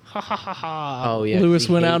 ha ha ha ha. Oh yeah. Lewis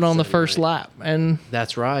went out on the first lap, and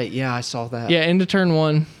that's right. Yeah, I saw that. Yeah, into turn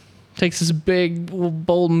one, takes this big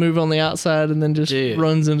bold move on the outside, and then just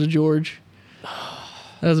runs into George.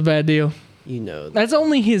 That was a bad deal. You know. That's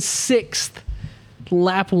only his 6th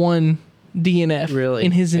lap 1 DNF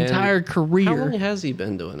in his entire career. How long has he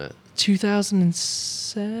been doing it?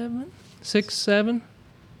 2007, 6, 7.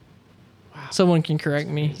 Wow. Someone can correct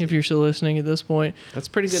me if you're still listening at this point. That's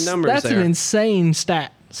pretty good numbers. That's an insane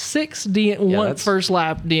stat. 6 first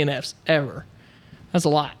lap DNFs ever. That's a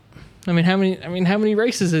lot. I mean, how many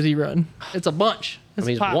races did he run? It's a bunch. It's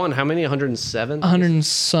he's won how many? 107. 100 and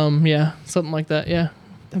some, yeah, something like that. Yeah,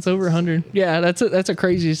 that's over 100. Yeah, that's a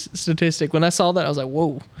crazy statistic. When I saw that, I was like,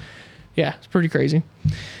 whoa. Yeah, it's pretty crazy.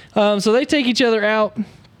 So they take each other out.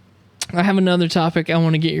 I have another topic I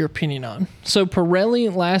want to get your opinion on. So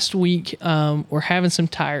Pirelli last week were having some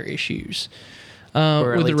tire issues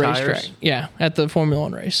with the racetrack. Yeah, at the Formula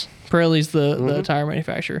One race. Pirelli's the tire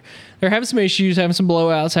manufacturer. They're having some issues, having some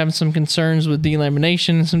blowouts, having some concerns with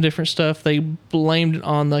delamination and some different stuff. They blamed it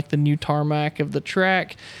on like the new tarmac of the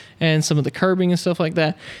track and some of the curbing and stuff like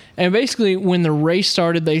that. And basically, when the race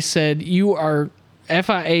started, they said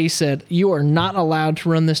FIA said you are not allowed to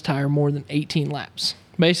run this tire more than 18 laps.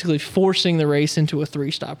 Basically forcing the race into a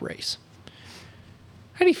 3-stop race.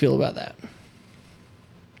 How do you feel about that?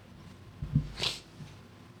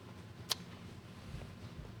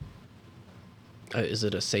 Is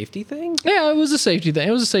it a safety thing? Yeah, it was a safety thing.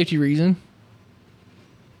 It was a safety reason.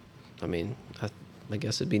 I mean, I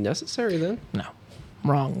guess it'd be necessary then. No.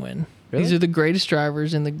 Wrong, Wynn. Really? These are the greatest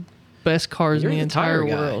drivers and the best cars in the entire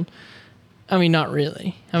world. I mean, not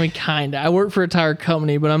really. I mean, kind of. I work for a tire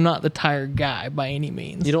company, but I'm not the tire guy by any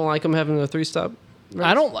means. You don't like them having a 3-stop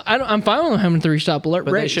race? I'm fine with them having a 3-stop race.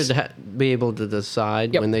 But they should be able to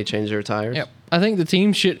decide when they change their tires? Yep. I think the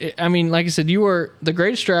team should. I mean, like I said, you are the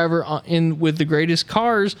greatest driver with the greatest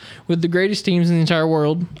cars, with the greatest teams in the entire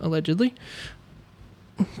world, allegedly.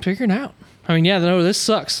 Figure it out. I mean, yeah, no, this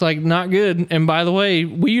sucks. Like, not good. And by the way,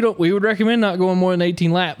 we would recommend not going more than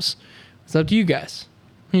 18 laps. It's up to you guys.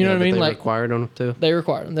 You know what I mean? They like, required them to? They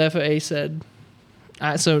required them. The FAA said.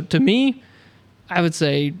 So to me, I would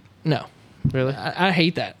say no. Really? I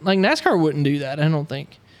hate that. Like, NASCAR wouldn't do that, I don't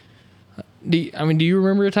think. Do you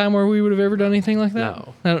remember a time where we would have ever done anything like that?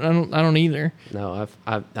 No. I don't either. No,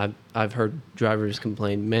 I've heard drivers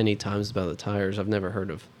complain many times about the tires. I've never heard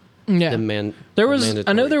of I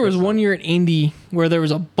know there was one year at Indy where there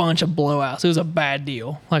was a bunch of blowouts. It was a bad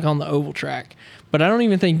deal, like on the oval track. But I don't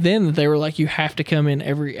even think then that they were like, you have to come in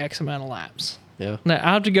every X amount of laps. Yeah. Now,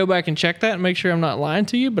 I'll have to go back and check that and make sure I'm not lying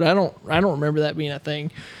to you, but I don't remember that being a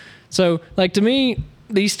thing. So, like, to me,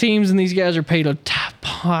 these teams and these guys are paid a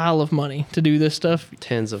pile of money to do this stuff.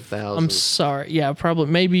 Tens of thousands. I'm sorry. Yeah, probably.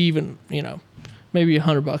 Maybe even, maybe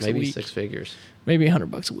 $100 a week. Maybe 6 figures. Maybe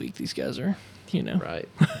 $100 a week. These guys are, Right.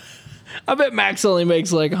 I bet Max only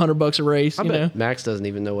makes like $100 a race. I bet Max doesn't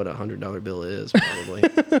even know what a $100 bill is. Probably.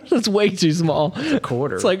 That's way too small. It's a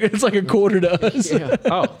quarter. It's like a quarter to us. Yeah.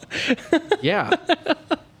 Oh. Yeah.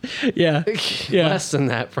 Yeah. Less than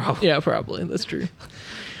that, probably. Yeah, probably. That's true.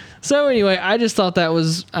 So anyway, I just thought that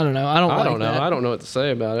was, I don't know. I don't know. I don't know what to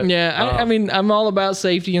say about it. Yeah. I mean, I'm all about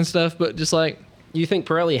safety and stuff, but just like. You think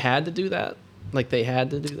Pirelli had to do that? Like they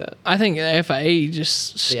had to do that? I think the FIA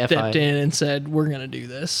just stepped in and said, we're going to do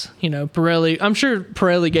this. You know, Pirelli, I'm sure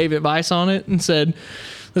Pirelli gave advice on it and said,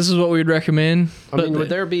 this is what we would recommend. I mean, would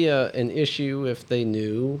there be an issue if they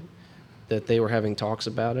knew that they were having talks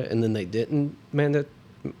about it and then they didn't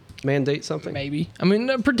mandate something? Maybe. I mean,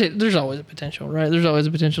 there's always a potential, right? There's always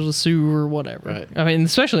a potential to sue or whatever. Right. I mean,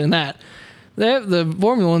 especially in that. The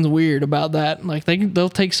Formula One's weird about that. Like, they'll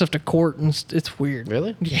take stuff to court and it's weird.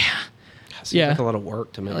 Really? Yeah. Seems like a lot of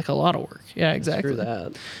work to me. Like a lot of work. Yeah, exactly. Screw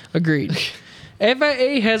that. Agreed.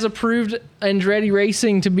 FIA has approved Andretti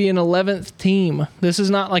Racing to be an 11th team. This is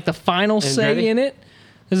not like the final say in it.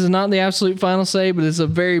 This is not the absolute final say, but it's a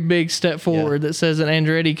very big step forward that says that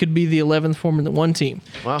Andretti could be the 11th Formula One team.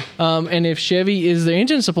 Wow. And if Chevy is the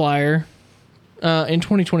engine supplier in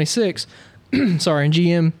 2026, sorry, and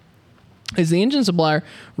GM is the engine supplier,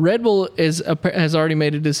 Red Bull has already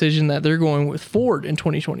made a decision that they're going with Ford in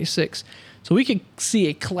 2026. So we could see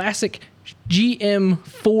a classic GM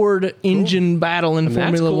Ford engine battle in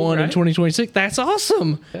Formula One in 2026. That's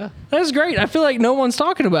awesome. Yeah. That's great. I feel like no one's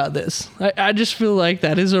talking about this. I just feel like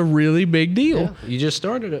that is a really big deal. Yeah. You just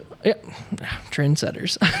started it. Yeah.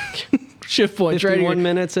 Trendsetters. Shift points right here. 51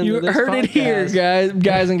 minutes into you this heard podcast. It here,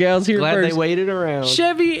 guys and gals here Glad first. they waited around.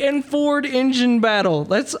 Chevy and Ford engine battle.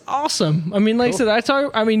 That's awesome. I mean, like I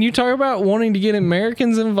said, you talk about wanting to get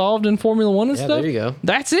Americans involved in Formula One and stuff. There you go.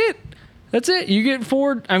 That's it. That's it. You get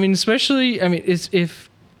Ford. I mean, especially,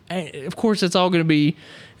 of course, it's all going to be,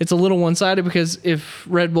 it's a little one-sided because if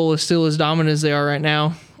Red Bull is still as dominant as they are right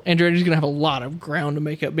now, Andretti's going to have a lot of ground to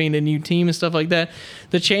make up being a new team and stuff like that.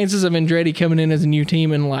 The chances of Andretti coming in as a new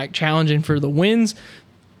team and like challenging for the wins,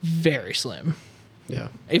 very slim. Yeah.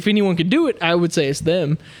 If anyone could do it, I would say it's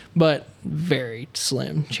them, but very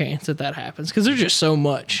slim chance that happens because there's just so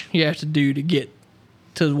much you have to do to get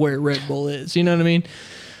to where Red Bull is. You know what I mean?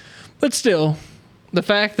 But still, the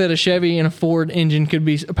fact that a Chevy and a Ford engine could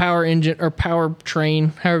be a power engine or power train,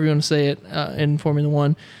 however you want to say it, in Formula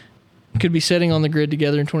One, could be setting on the grid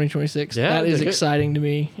together in 2026. Yeah, that is exciting to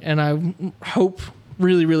me, and I hope,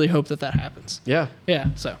 really, really hope that happens. Yeah. Yeah.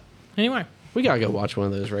 So, anyway, we gotta go watch one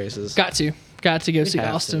of those races. Got to go see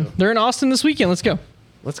Austin. to. They're in Austin this weekend. Let's go.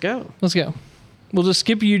 Let's go. We'll just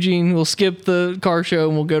skip Eugene. We'll skip the car show,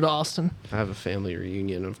 and we'll go to Austin. I have a family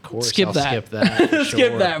reunion, of course. Skip I'll that. skip that. For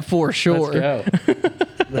Skip that for sure. Let's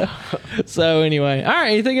go. So anyway, all right.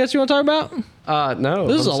 Anything else you want to talk about? No.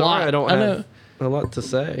 This is I'm a sorry, lot. I don't I have know. a lot to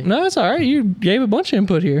say. No, it's all right. You gave a bunch of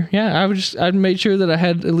input here. Yeah, I made sure that I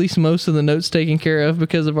had at least most of the notes taken care of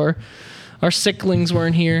because of our sicklings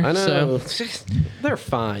weren't here. I know. So They're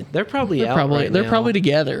fine. They're probably they're out probably right they're now. probably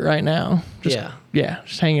together right now. Yeah.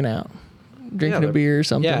 just hanging out, drinking a they're- beer or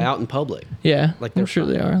something. Yeah, out in public. Yeah, Like, I'm they're sure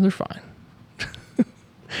fine. they are. They're fine.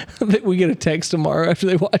 We get a text tomorrow after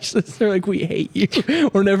they watch this. They're like, "We hate you.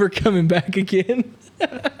 We're never coming back again."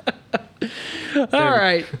 All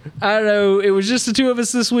right. I don't know. It was just the two of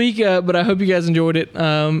us this week, but I hope you guys enjoyed it.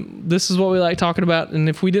 This is what we like talking about, and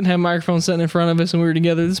if we didn't have microphones sitting in front of us and we were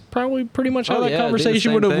together, this is probably pretty much how that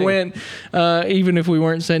conversation would have went, even if we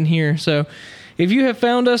weren't sitting here. So if you have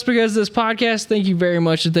found us because of this podcast, thank you very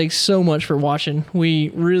much, and thanks so much for watching. We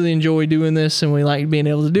really enjoy doing this, and we like being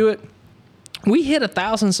able to do it. We hit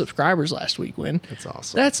 1,000 subscribers last week, Wynn. That's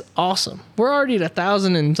awesome. That's awesome. We're already at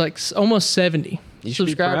 1,000 and like almost 70 You should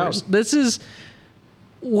be subscribers. proud. This is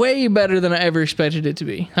way better than I ever expected it to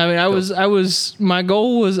be. I mean, my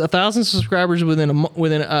goal was 1,000 subscribers within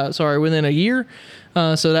a year.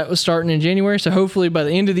 So that was starting in January. So hopefully by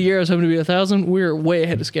the end of the year, I was hoping to be 1,000. We're way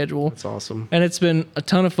ahead of schedule. That's awesome. And it's been a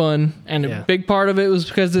ton of fun. And a big part of it was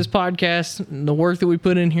because of this podcast and the work that we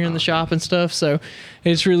put in here in the shop and stuff. So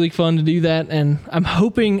it's really fun to do that. And I'm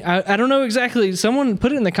hoping, I don't know exactly, someone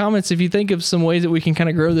put it in the comments if you think of some ways that we can kind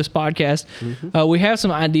of grow this podcast. Mm-hmm. We have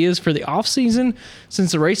some ideas for the off season.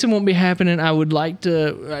 Since the racing won't be happening, I would like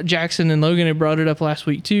to, Jackson and Logan had brought it up last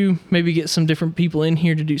week too, maybe get some different people in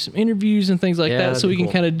here to do some interviews and things like that. So we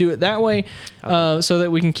can kind of do it that way, so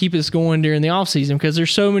that we can keep this going during the off season, because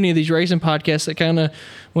there's so many of these racing podcasts that kind of,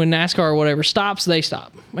 when NASCAR or whatever stops, they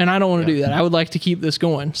stop, and I don't want to do that. I would like to keep this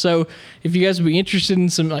going. So if you guys would be interested in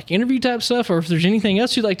some like interview type stuff, or if there's anything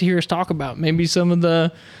else you'd like to hear us talk about, maybe some of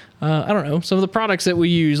the I don't know, some of the products that we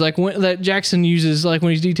use, like that Jackson uses, like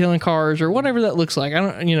when he's detailing cars or whatever that looks like. I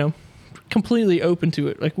don't, completely open to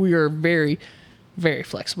it. Like, we are very, very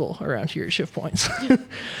flexible around here at Shift Points.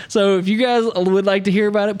 So if you guys would like to hear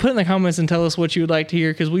about it, put it in the comments and tell us what you would like to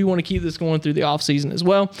hear, because we want to keep this going through the off season as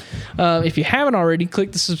well. If you haven't already,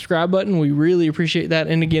 click the subscribe button. We really appreciate that.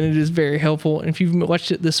 And again, it is very helpful. And if you've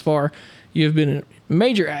watched it this far, you have been a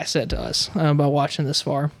major asset to us by watching this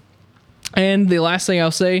far. And the last thing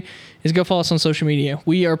I'll say is go follow us on social media.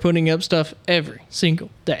 We are putting up stuff every single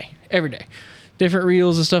day, every day. Different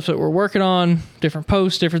reels and stuff that we're working on, different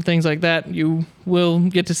posts, different things like that. You will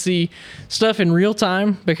get to see stuff in real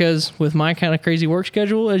time because with my kind of crazy work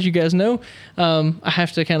schedule, as you guys know, I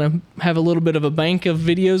have to kind of have a little bit of a bank of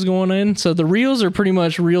videos going in. So the reels are pretty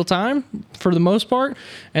much real time for the most part.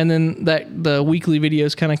 And then the weekly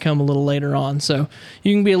videos kind of come a little later on. So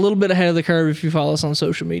you can be a little bit ahead of the curve if you follow us on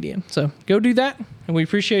social media. So go do that. And we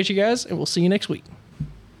appreciate you guys, and we'll see you next week.